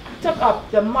immediately took up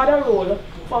the mother role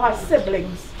for her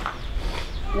siblings.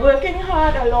 Working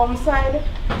hard alongside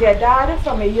their dad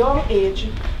from a young age,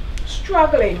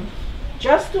 struggling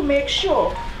just to make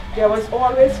sure there was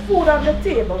always food on the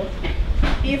table.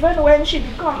 Even when she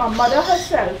became a mother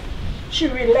herself, she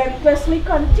relentlessly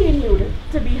continued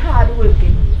to be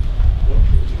hardworking.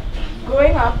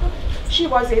 Growing up, she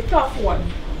was a tough one.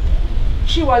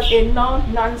 She was a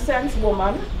no-nonsense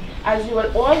woman, as you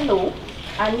will all know,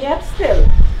 and yet still,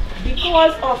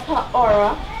 because of her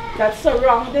aura that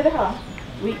surrounded her,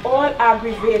 we all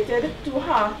aggravated to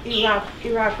her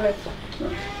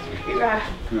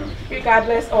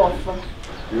regardless of.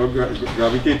 You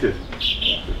gravitated.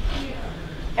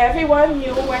 Everyone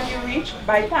knew when you reached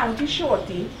by Auntie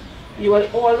Shorty, you will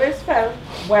always felt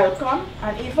welcome,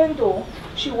 and even though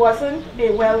she wasn't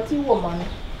a wealthy woman,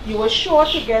 you were sure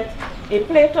to get a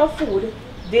plate of food,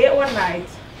 day or night,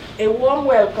 a warm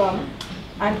welcome,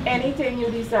 and anything you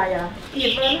desire,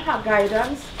 even her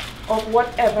guidance of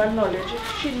whatever knowledge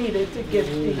she needed to give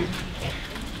to you.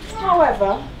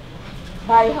 However,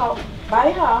 by her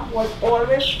was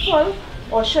always full,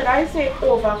 or should I say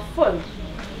overfull.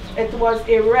 It was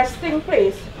a resting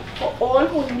place for all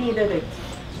who needed it.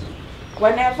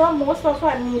 Whenever most of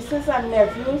her nieces and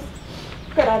nephews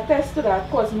could attest to that,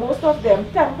 because most of them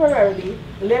temporarily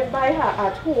lived by her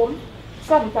at home,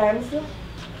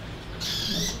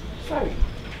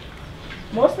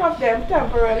 most of them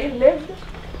temporarily lived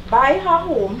by her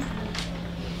home,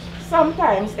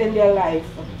 sometimes in their life.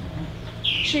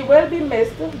 She will be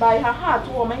missed by her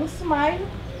heartwarming smile,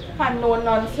 her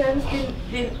no-nonsense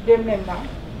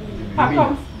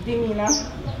demeanor,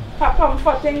 her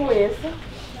comforting ways,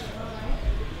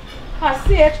 her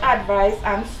sage advice,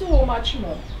 and so much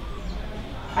more.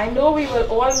 I know we will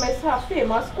all miss her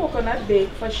famous coconut bake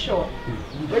for sure,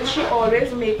 which she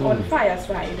always made on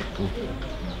fireside.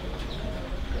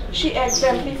 She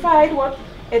exemplified what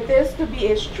it is to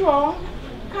be a strong,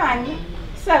 kind,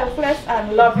 selfless,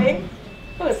 and loving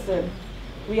person.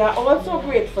 We are also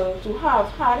grateful to have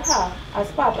had her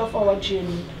as part of our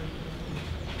journey.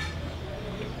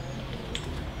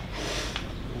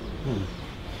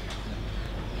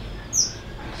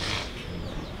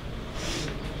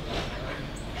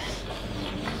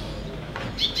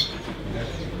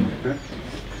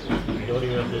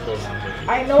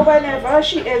 I know wherever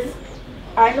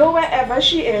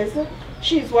she is,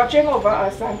 she's watching over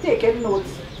us and taking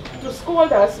notes to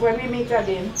scold us when we meet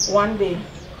again one day.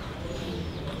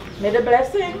 May the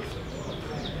blessing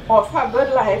of her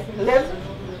good life live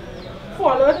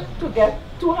followed to get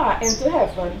to her into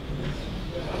heaven.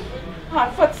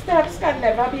 Her footsteps can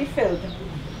never be filled,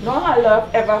 nor her love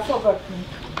ever forgotten.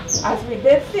 As we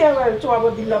bid farewell to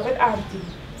our beloved auntie,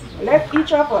 let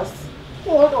each of us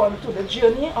hold on to the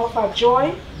journey of her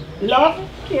joy, love,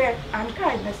 care, and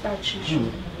kindness that she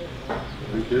showed.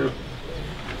 Thank you.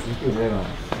 Thank you very much.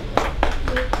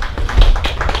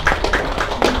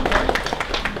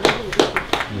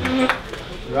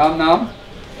 Ram Nam.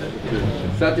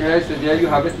 Satyahai, so there you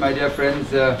have it, my dear friends.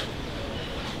 The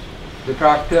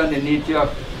character and the nature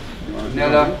of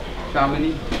Nella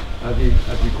Mangroo, as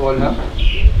we call her.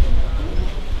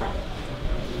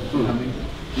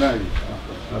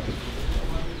 Okay.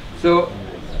 So,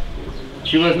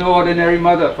 she was no ordinary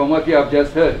mother, from what you have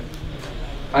just heard.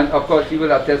 And of course, she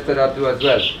will attest to that too as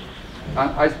well.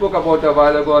 And I spoke about a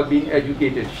while ago being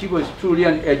educated. She was truly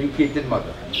an educated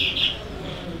mother.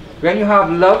 When you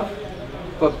have love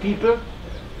for people,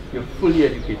 you're fully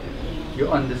educated.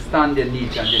 You understand their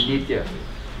needs and their nature.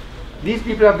 These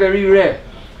people are very rare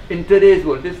in today's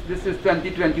world. This is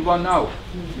 2021 now.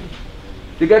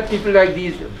 To get people like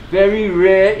these, very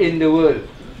rare in the world.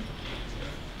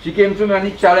 She came through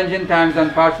many challenging times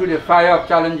and passed through the fire of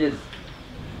challenges.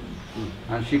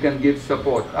 And she can give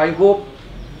support. I hope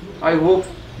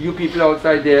you people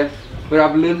outside there will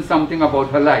have learned something about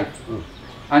her life.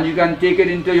 And you can take it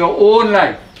into your own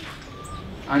life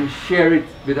and share it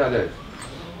with others.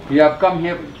 You have come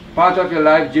here, part of your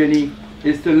life journey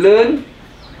is to learn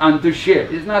and to share.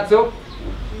 Isn't that so?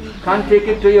 Can't take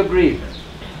it to your grave.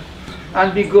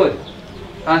 And be good.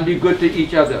 And be good to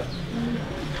each other.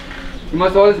 You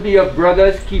must always be a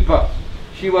brother's keeper.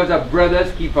 She was a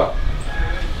brother's keeper.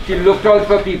 She looked out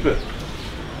for people.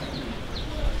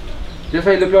 Just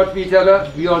like you look out for each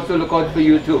other, we also look out for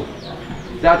you too.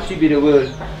 That should be the world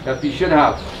that we should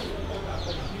have.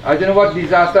 I don't know what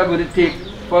disaster would it take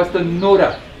for us to know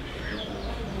that.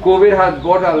 COVID has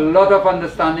brought a lot of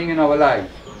understanding in our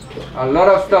lives. A lot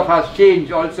of stuff has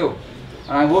changed also.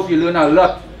 And I hope you learn a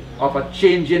lot of a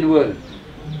changing world.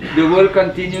 The world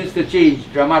continues to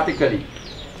change dramatically.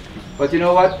 But you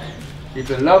know what? If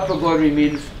the love for God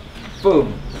remains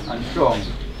firm and strong,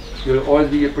 you'll always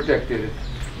be protected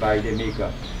by the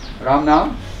Maker. Ram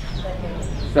Nam?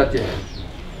 Satya.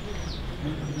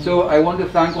 So I want to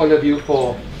thank all of you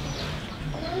for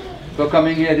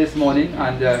coming here this morning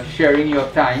and sharing your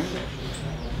time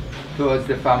towards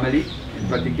the family in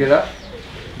particular.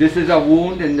 This is a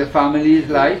wound in the family's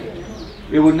life.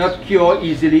 It would not cure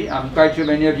easily. I'm quite sure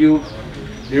many of you,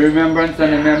 the remembrance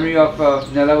and the memory of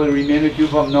Nella will remain with you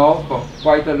from now for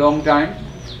quite a long time.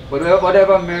 But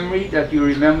whatever memory that you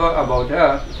remember about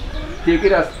her, take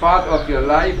it as part of your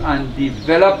life and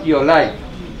develop your life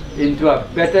into a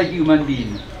better human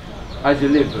being as you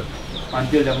live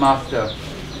until the Master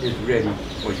is ready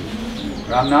for you.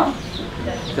 Ram now?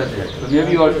 That's it. So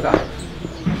maybe you all stand.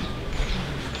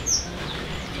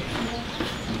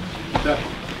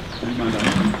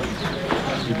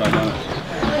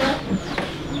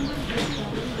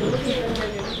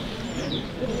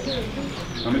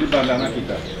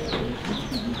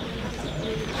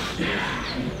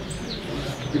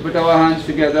 We put our hands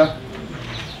together.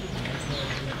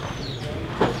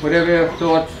 Whatever your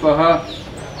thoughts for her,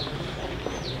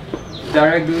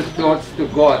 direct those thoughts to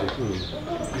God.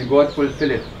 May God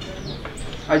fulfill it.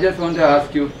 I just want to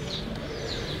ask you,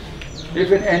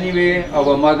 if in any way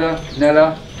our mother,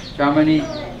 Nella, Shamani,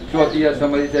 Shorty, as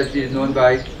somebody says she is known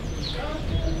by,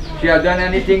 she has done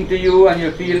anything to you and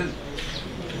you feel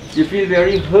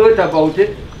very hurt about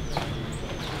it,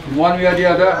 in one way or the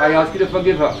other, I ask you to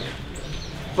forgive her.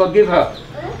 Forgive her.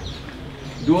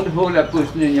 Don't hold a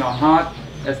person in your heart,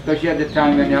 especially at the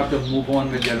time when you have to move on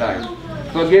with your life.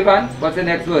 Forgive and what's the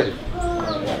next word?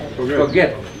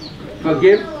 Forget.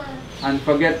 Forgive and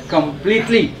forget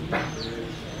completely.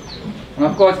 And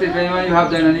of course, if anyone you have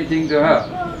done anything to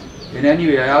her, in any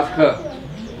way, I ask her,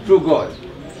 through God,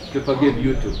 to forgive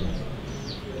you too.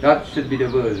 That should be the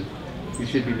world you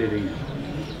should be living in.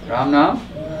 Ram Nam?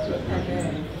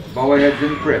 Bow our heads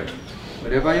in prayer.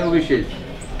 Whatever your wishes,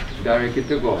 direct it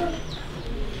to God.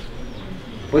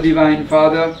 O Divine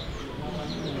Father,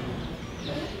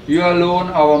 you alone,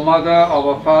 our Mother,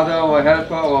 our Father, our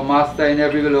Helper, our Master in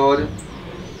every way, Lord.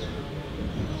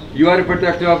 You are the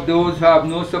protector of those who have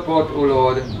no support, O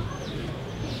Lord.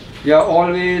 You are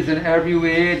always in every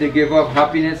way the giver of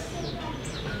happiness.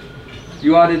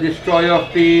 You are the destroyer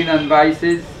of pain and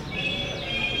vices.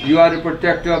 You are the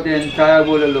protector of the entire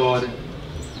world, O Lord.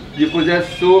 You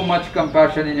possess so much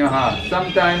compassion in your heart.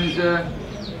 Sometimes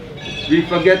we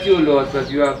forget you, Lord, but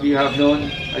we have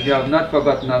known that you have not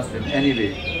forgotten us in any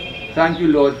way. Thank you,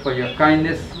 Lord, for your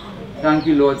kindness. Thank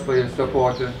you, Lord, for your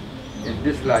support in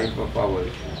this life of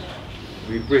ours.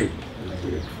 We pray.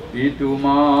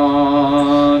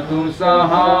 Pituma tu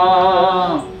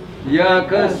saha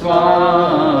yak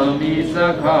swami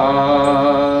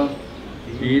sakha.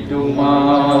 Pituma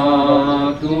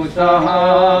tu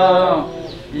saha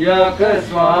yak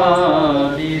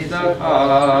swami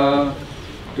sakha.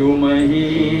 तुम ही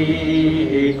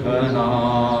एक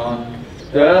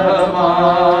नाथ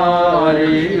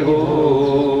हमारे हो,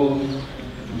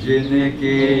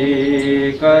 जिनके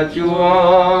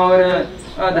कछुआर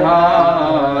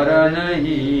आधार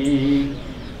नहीं,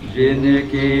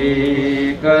 जिनके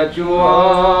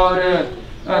कछुआर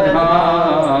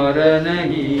आधार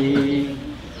नहीं,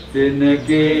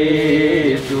 तिनके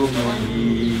तुम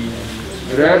ही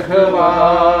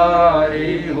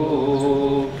रखवारे हो।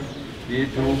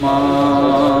 Pituma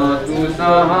tu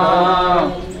saha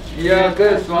yak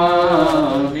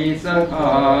swami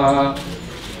sakha,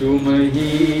 tum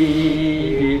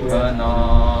hi bhana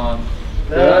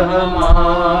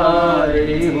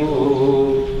hamare ho,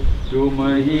 tum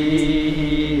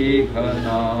hi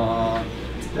bhana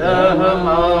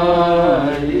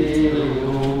हमारे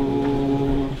हो।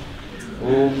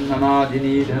 ओम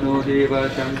नमाधिनी धनो देव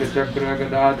शंख चक्र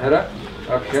गदाधर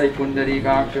अक्षय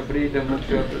पुंडरीकाक्ष प्रीत मोक्ष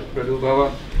प्रदुभव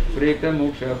प्रीत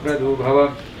मोक्ष प्रदुभव।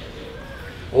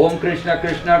 ओम कृष्ण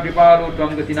कृष्ण कृपालो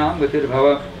त्वं गतिनां गतिर्भव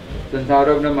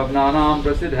संसारग्नमग्नानां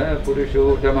प्रसिद्ध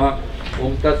पुरुषोत्तमः।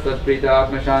 ओम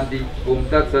तत्सत्प्रीतात्म शांति ओम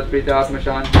तत्सत्प्रीतात्म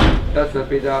शांति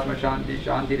तत्सत्प्रीतात्म शांति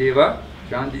शांतिरेव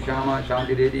शांति श्यामा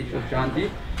शांति रेदी शांति।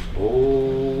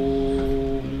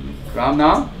 ओम राम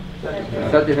नाम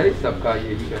सत्य है सबका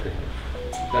यही कहते हैं।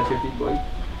 That's it, boy.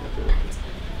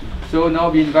 So now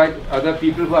we invite other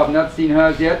people who have not seen her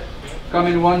yet. Come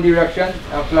in one direction.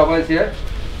 A flower is here.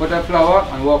 Put a flower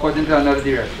and walk out into another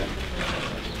direction.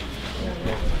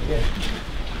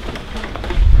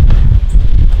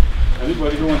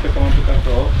 Anybody who wants to come to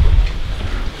control?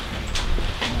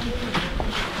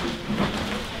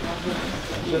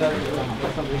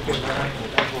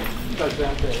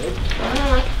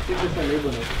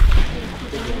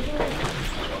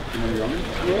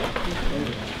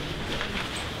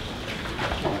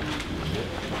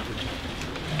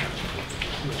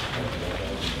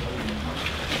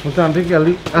 Nanti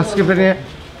kali askipnya.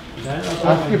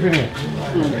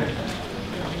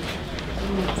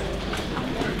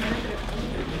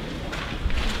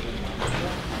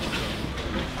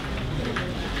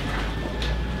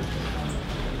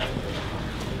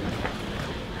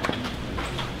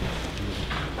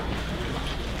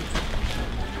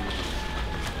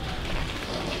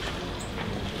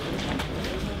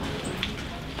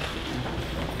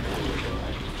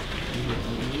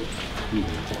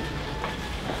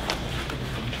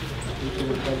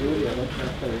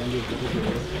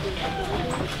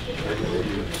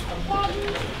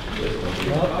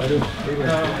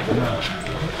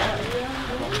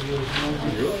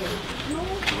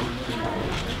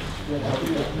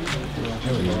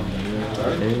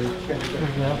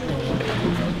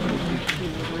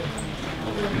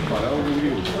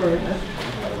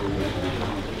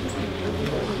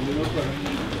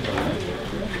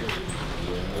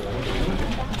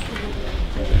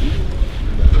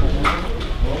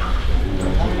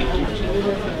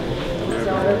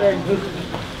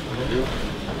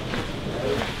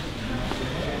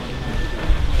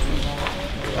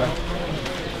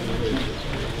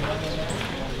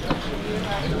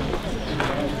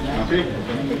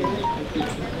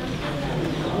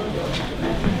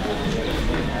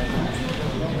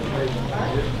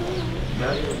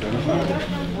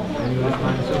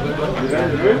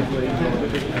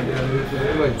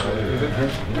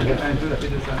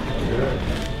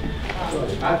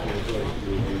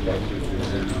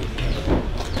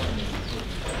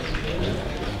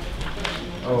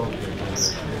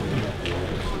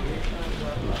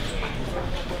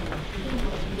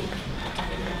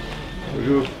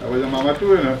 Boodoo, I was a mama too,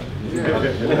 you know.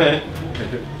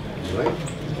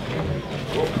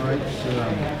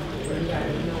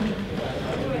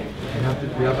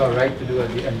 We have a right to do at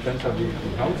the entrance of the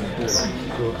house. So,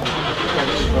 you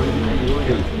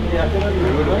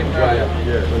will look in prayer.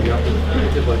 So you have to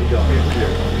put the body down.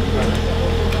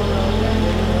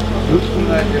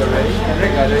 And you're ready.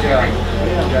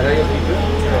 Gather your people.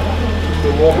 So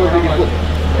walk over the book.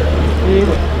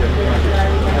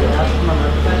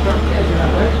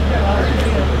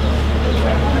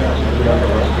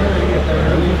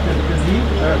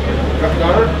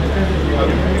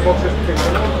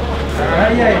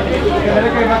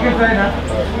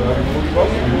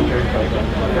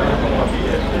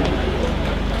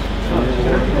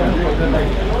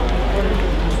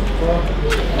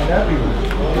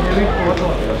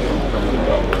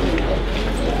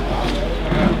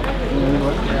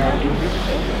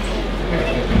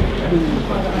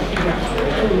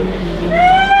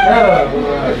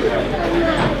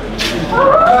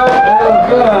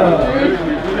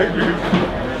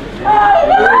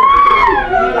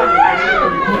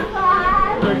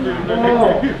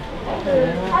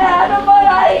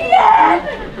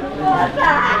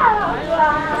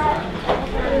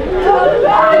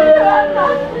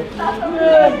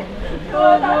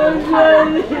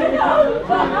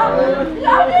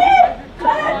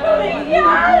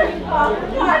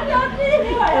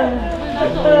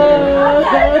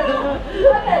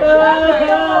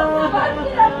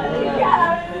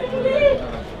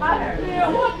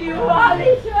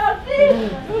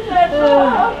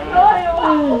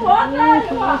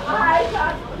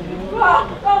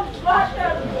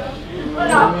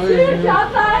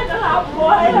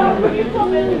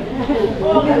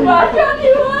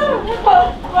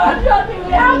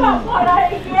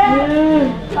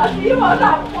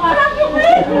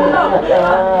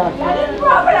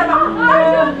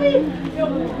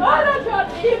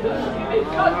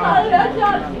 What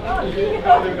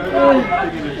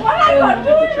are you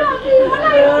doing, Johnny? What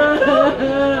are you doing?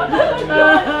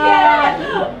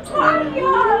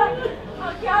 I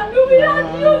can't do without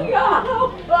you, God. Oh,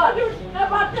 God, you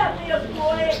never tell me a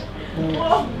boy.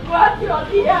 Oh, God,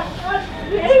 Johnny, I'm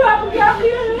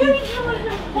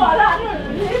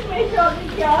leave me, Johnny,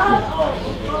 God. Oh,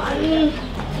 God.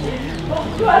 Oh,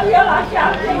 God, I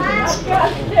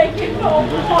can't take it no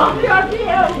more, Johnny.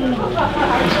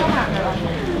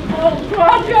 Oh,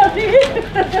 God, Johnny.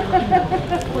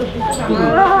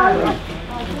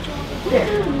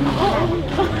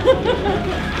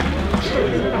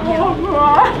 Oh,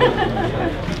 God.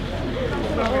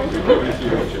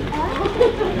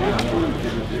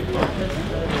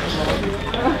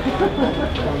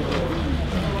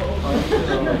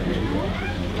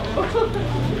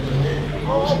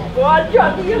 Oh, God,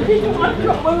 Johnny, you think you want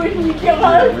trouble with me, girl?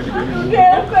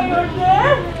 There, for you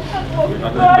there. Oh,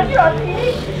 God, Johnny.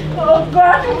 Oh,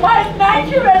 God, my 9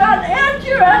 children and 8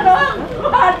 children. Oh,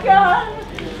 God, God.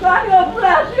 God, God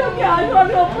bless you, God. God,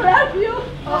 God bless you.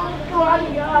 Oh, God,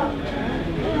 God.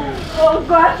 Oh,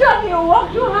 God, Johnny, you work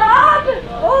too hard.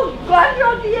 Oh, God,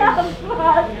 Johnny, I'm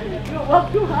glad. You work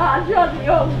too hard, Johnny.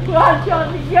 Oh, God,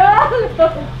 Johnny, God.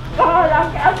 Oh, God, I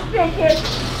can't take it.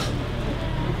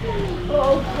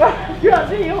 Oh, God,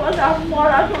 Johnny, you was a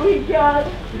mother to me, God.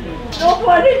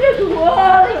 Nobody in this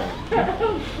world.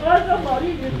 God, nobody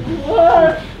in this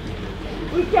world.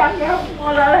 We can't get a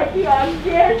mother like you and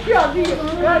dead, Johnny. We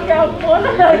can't get a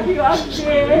mother like you and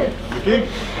dead. Mickey?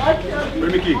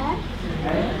 Where's Mickey?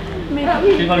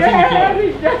 Mickey, every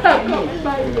day I come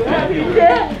by you, every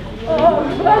day. Oh,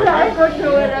 God, I go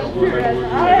through it, I'm children.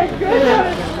 I go through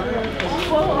it.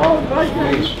 Oh, God,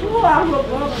 I'm so angry.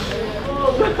 Oh,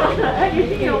 God,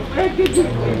 anything you make it to me.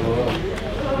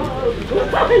 Oh,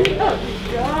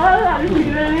 God, I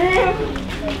believe.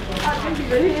 I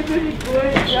believe in it,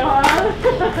 God.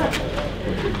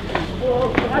 Oh,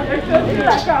 God, I feel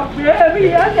like a baby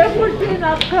and they put me in a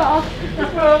car.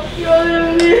 You're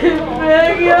leaving,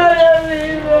 you're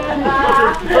leaving.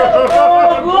 Oh,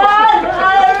 God,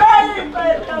 I'm ready,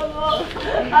 my love.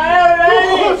 I'm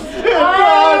ready.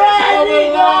 I'm ready,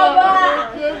 Mama.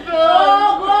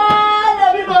 Oh, God,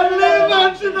 everybody live.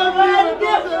 You're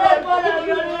different, mother.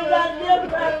 You're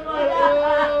different, mother.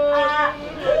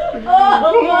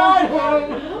 Oh, God.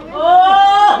 Oh,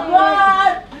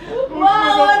 God.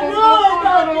 Mama, no,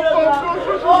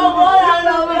 oh, God, I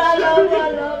love you, I love you, I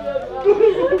love you.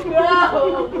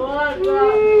 Oh, God,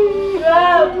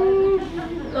 God.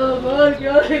 Oh, God,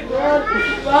 God.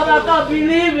 Mama, I can't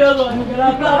believe you, God. I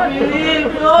can't believe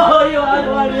you. Oh, you are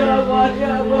God, you are God, you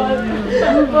are God.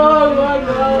 Oh, God,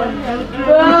 God.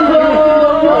 Oh,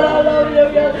 God, I love you,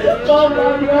 God. Oh,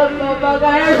 God, God, Mama,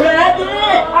 I'm ready.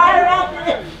 I'm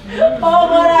ready. Oh,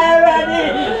 God, I'm ready.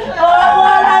 Oh,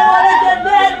 God, I wanted to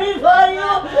dead before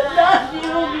you. Not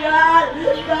you, God.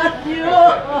 Not you.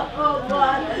 Oh,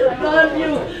 God. Not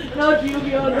you. Not you,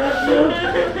 girl. Not you.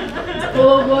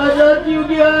 Oh, God, not you,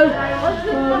 girl.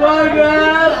 Oh, God,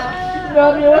 girl.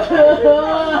 Not you. Oh,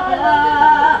 God.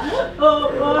 Oh,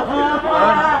 God, God.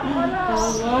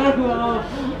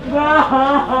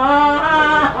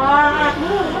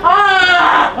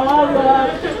 Oh, God.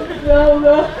 No,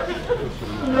 no.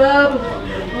 No.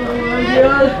 Oh, my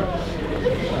God.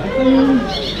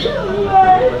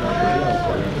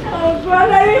 Oh, God,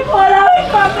 let me fall out. Let me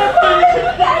come to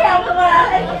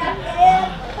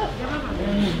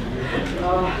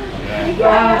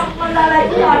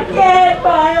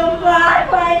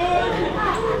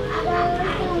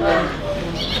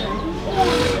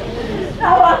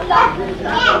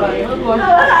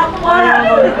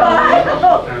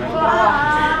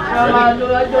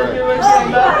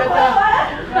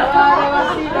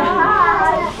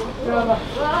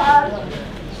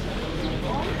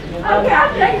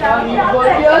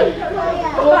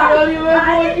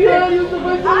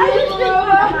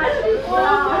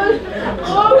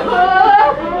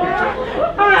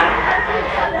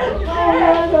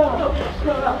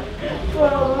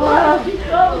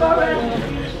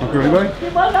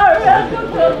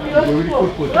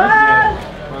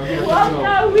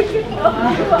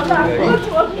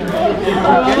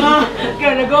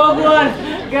Gotta go, God.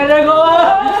 Gotta go.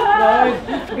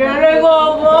 Gotta go,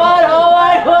 God. Oh,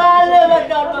 my God. Never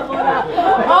done before.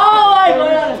 Oh, my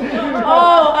God.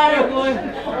 Oh, my God.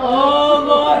 Oh,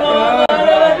 God.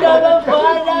 Never done before.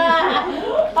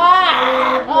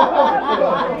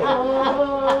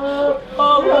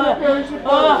 Oh, God.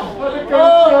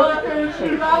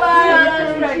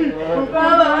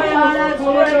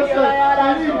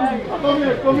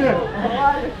 Come here.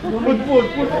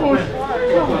 Push.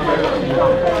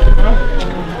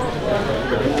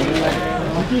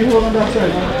 me hold on that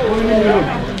side. Hold me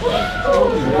hold.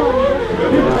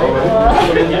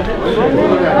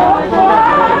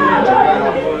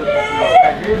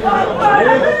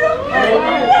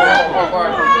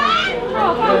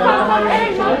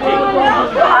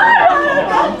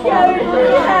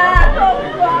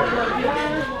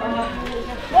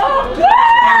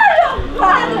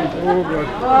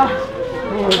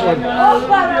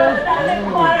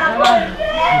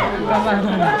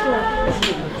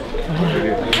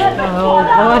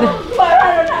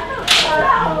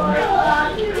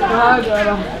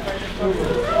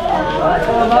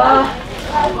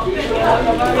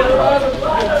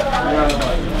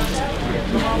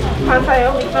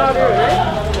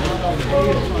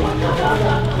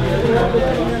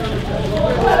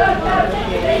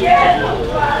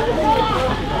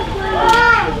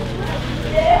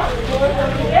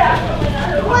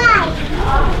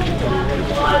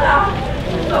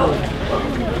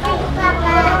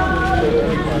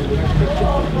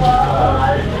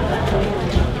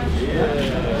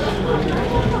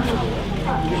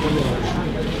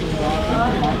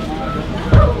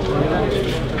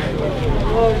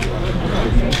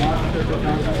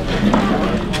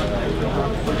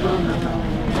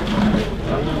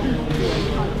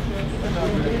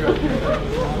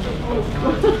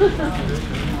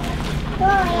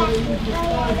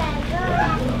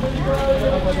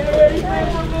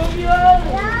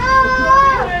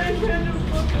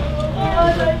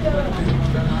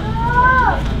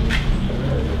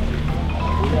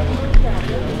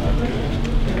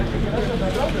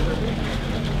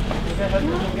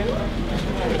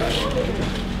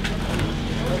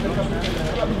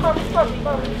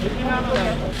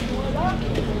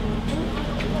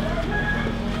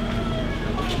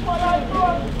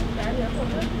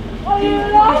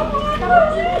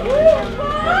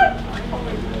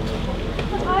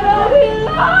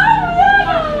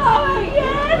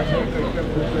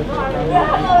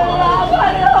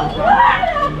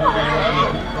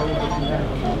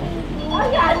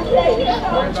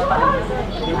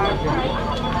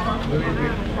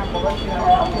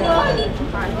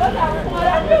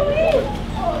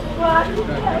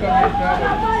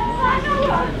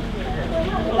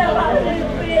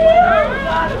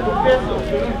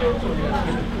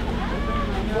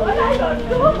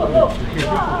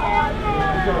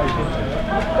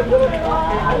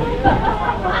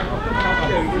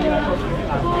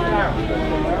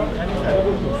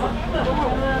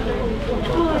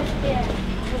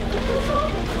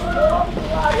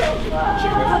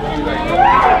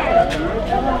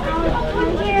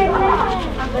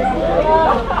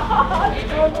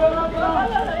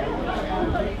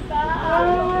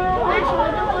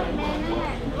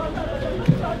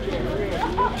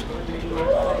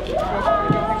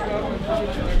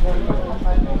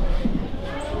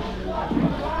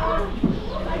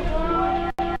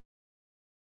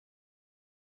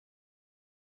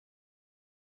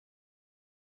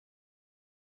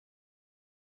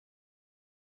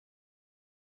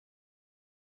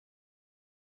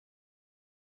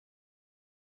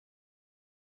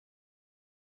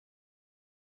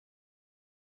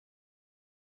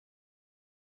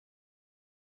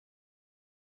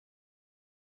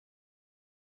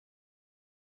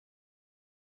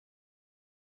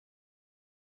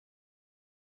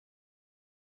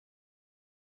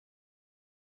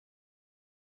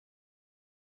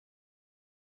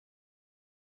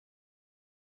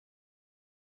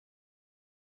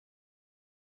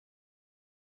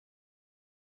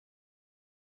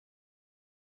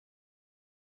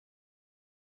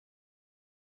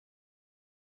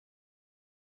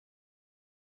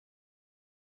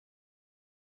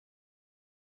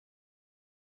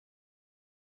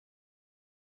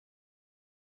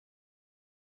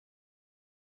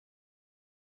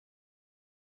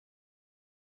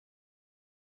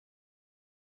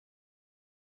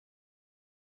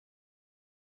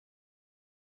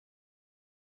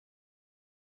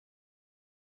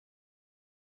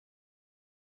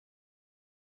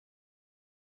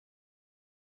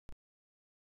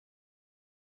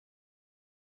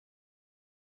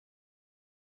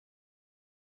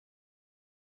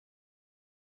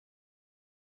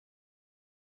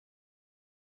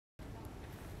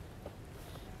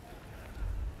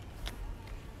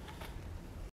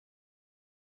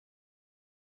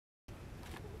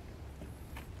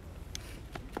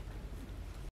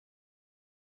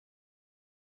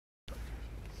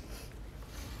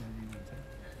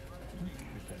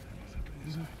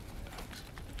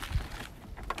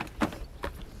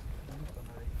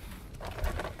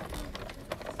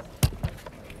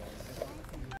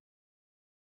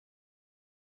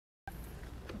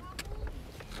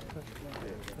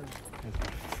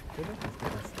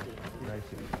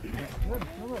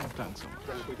 Thanks.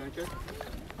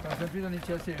 Concentrate on the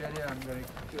chest area there. I'm going to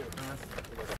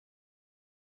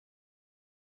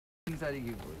inside the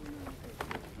give.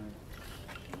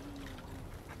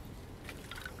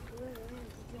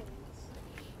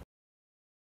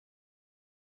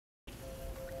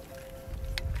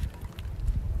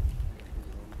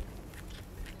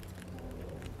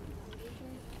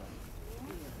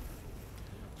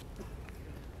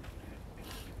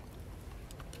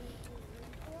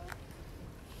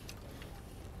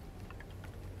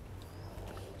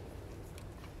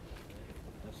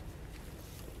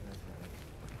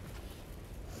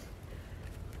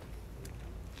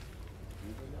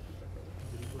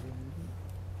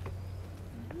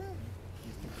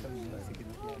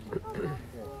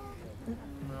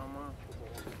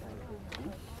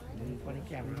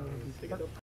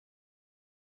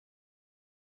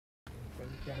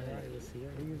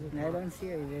 No, I don't see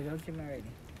it. They don't see me already.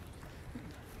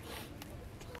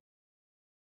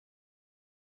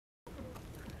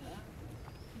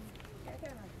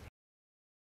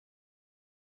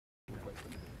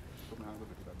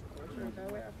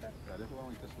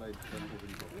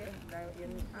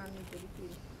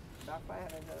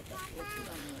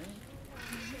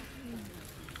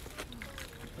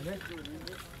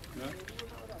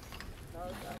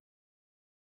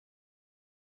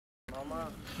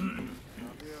 Mama.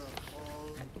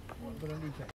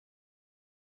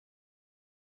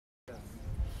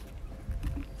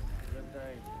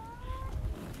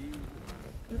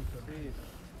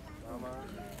 Mama.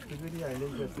 Look at the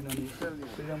island resting on the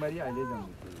sitting by the island.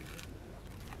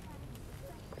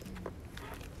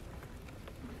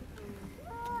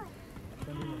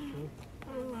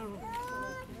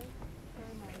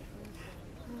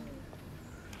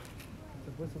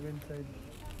 Supposed to go inside.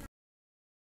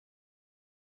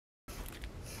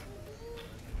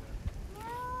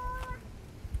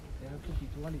 There are two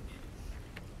people on it.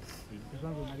 This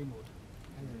one will not remote.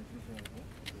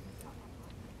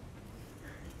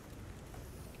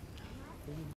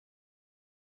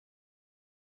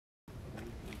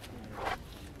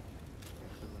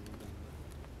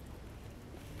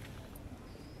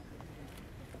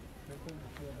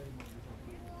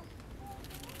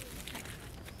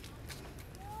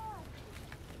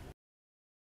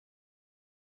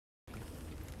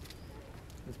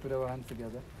 Let's put our hands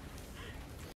together.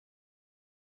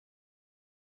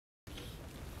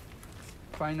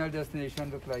 Final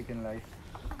destination look like in life.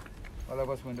 All of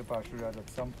us going to pass through that at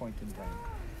some point in time.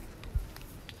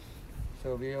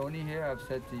 So we're only here, I've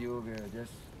said to you, we're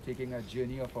just taking a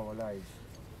journey of our lives.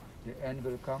 The end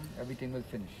will come, everything will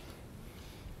finish.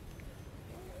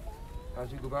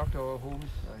 As we go back to our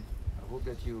homes, I hope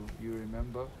that you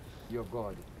remember your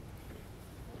God.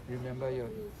 Remember your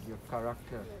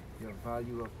character, your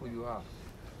value of who you are.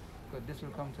 Because this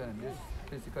will come to an end. This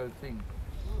physical thing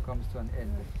comes to an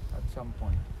end at some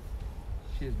point.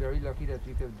 She is very lucky that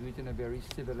we could do it in a very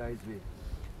civilized way.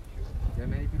 There are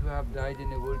many people who have died in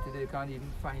the world today, can't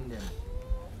even find them.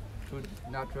 Through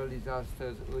natural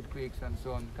disasters, earthquakes and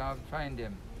so on, can't find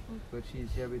them. But she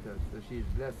is here with us, so she is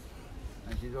blessed.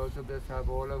 And she's also blessed to have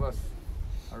all of us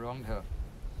around her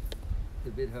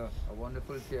to bid her a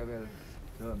wonderful farewell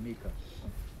to her maker.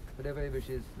 Whatever he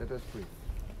wishes, let us pray.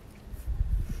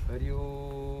 Hari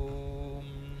Om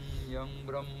Yang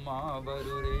Brahma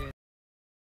Varure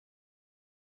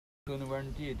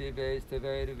Gunvanti Deveste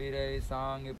Vairvire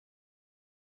Sang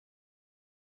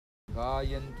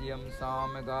Gayantiyam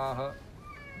Samagaha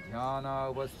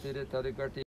Dhyana Vastir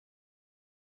Tarikati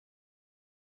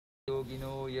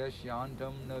Yogino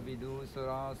Yashyantam Navidu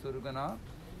Sura Surgana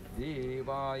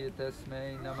Devaya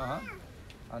Tasmai Namaha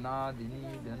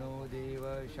Anadini Dhano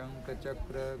Deva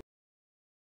Shankachakra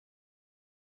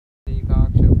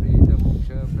Kaksha Preta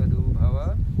Moksha Pradubhava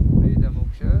Preta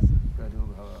Moksha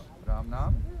Pradubhava Ram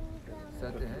Naam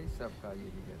Satya hai sabka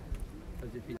yehi hai.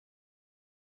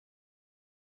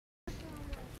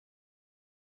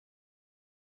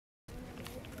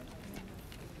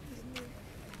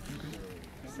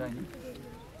 Sign.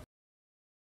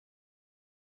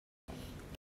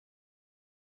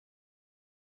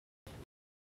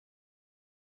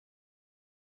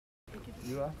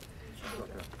 You are?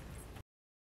 Okay.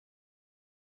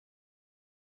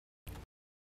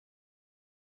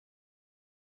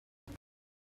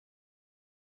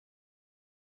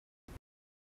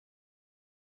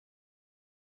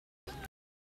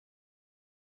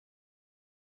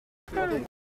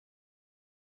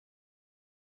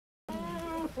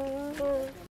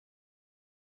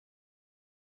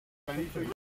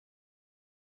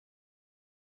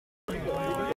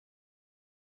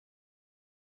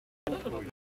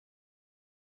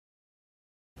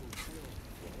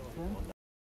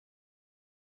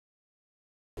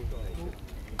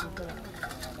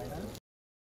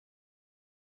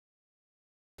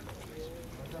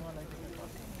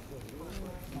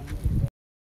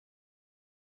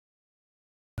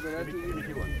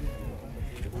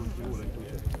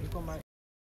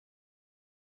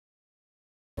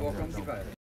 walk on the fire.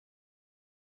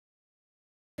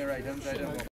 Right hand side and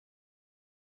walk.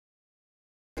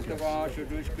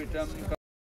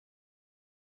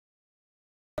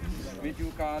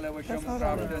 Vijukalavasham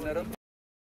Praptanaram.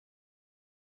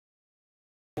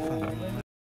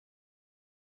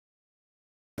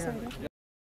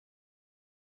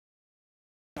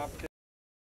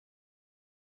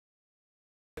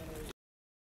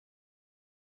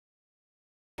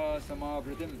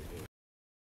 Samavritim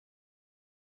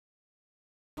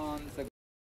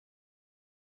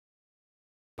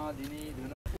Sagadini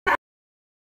Dhuna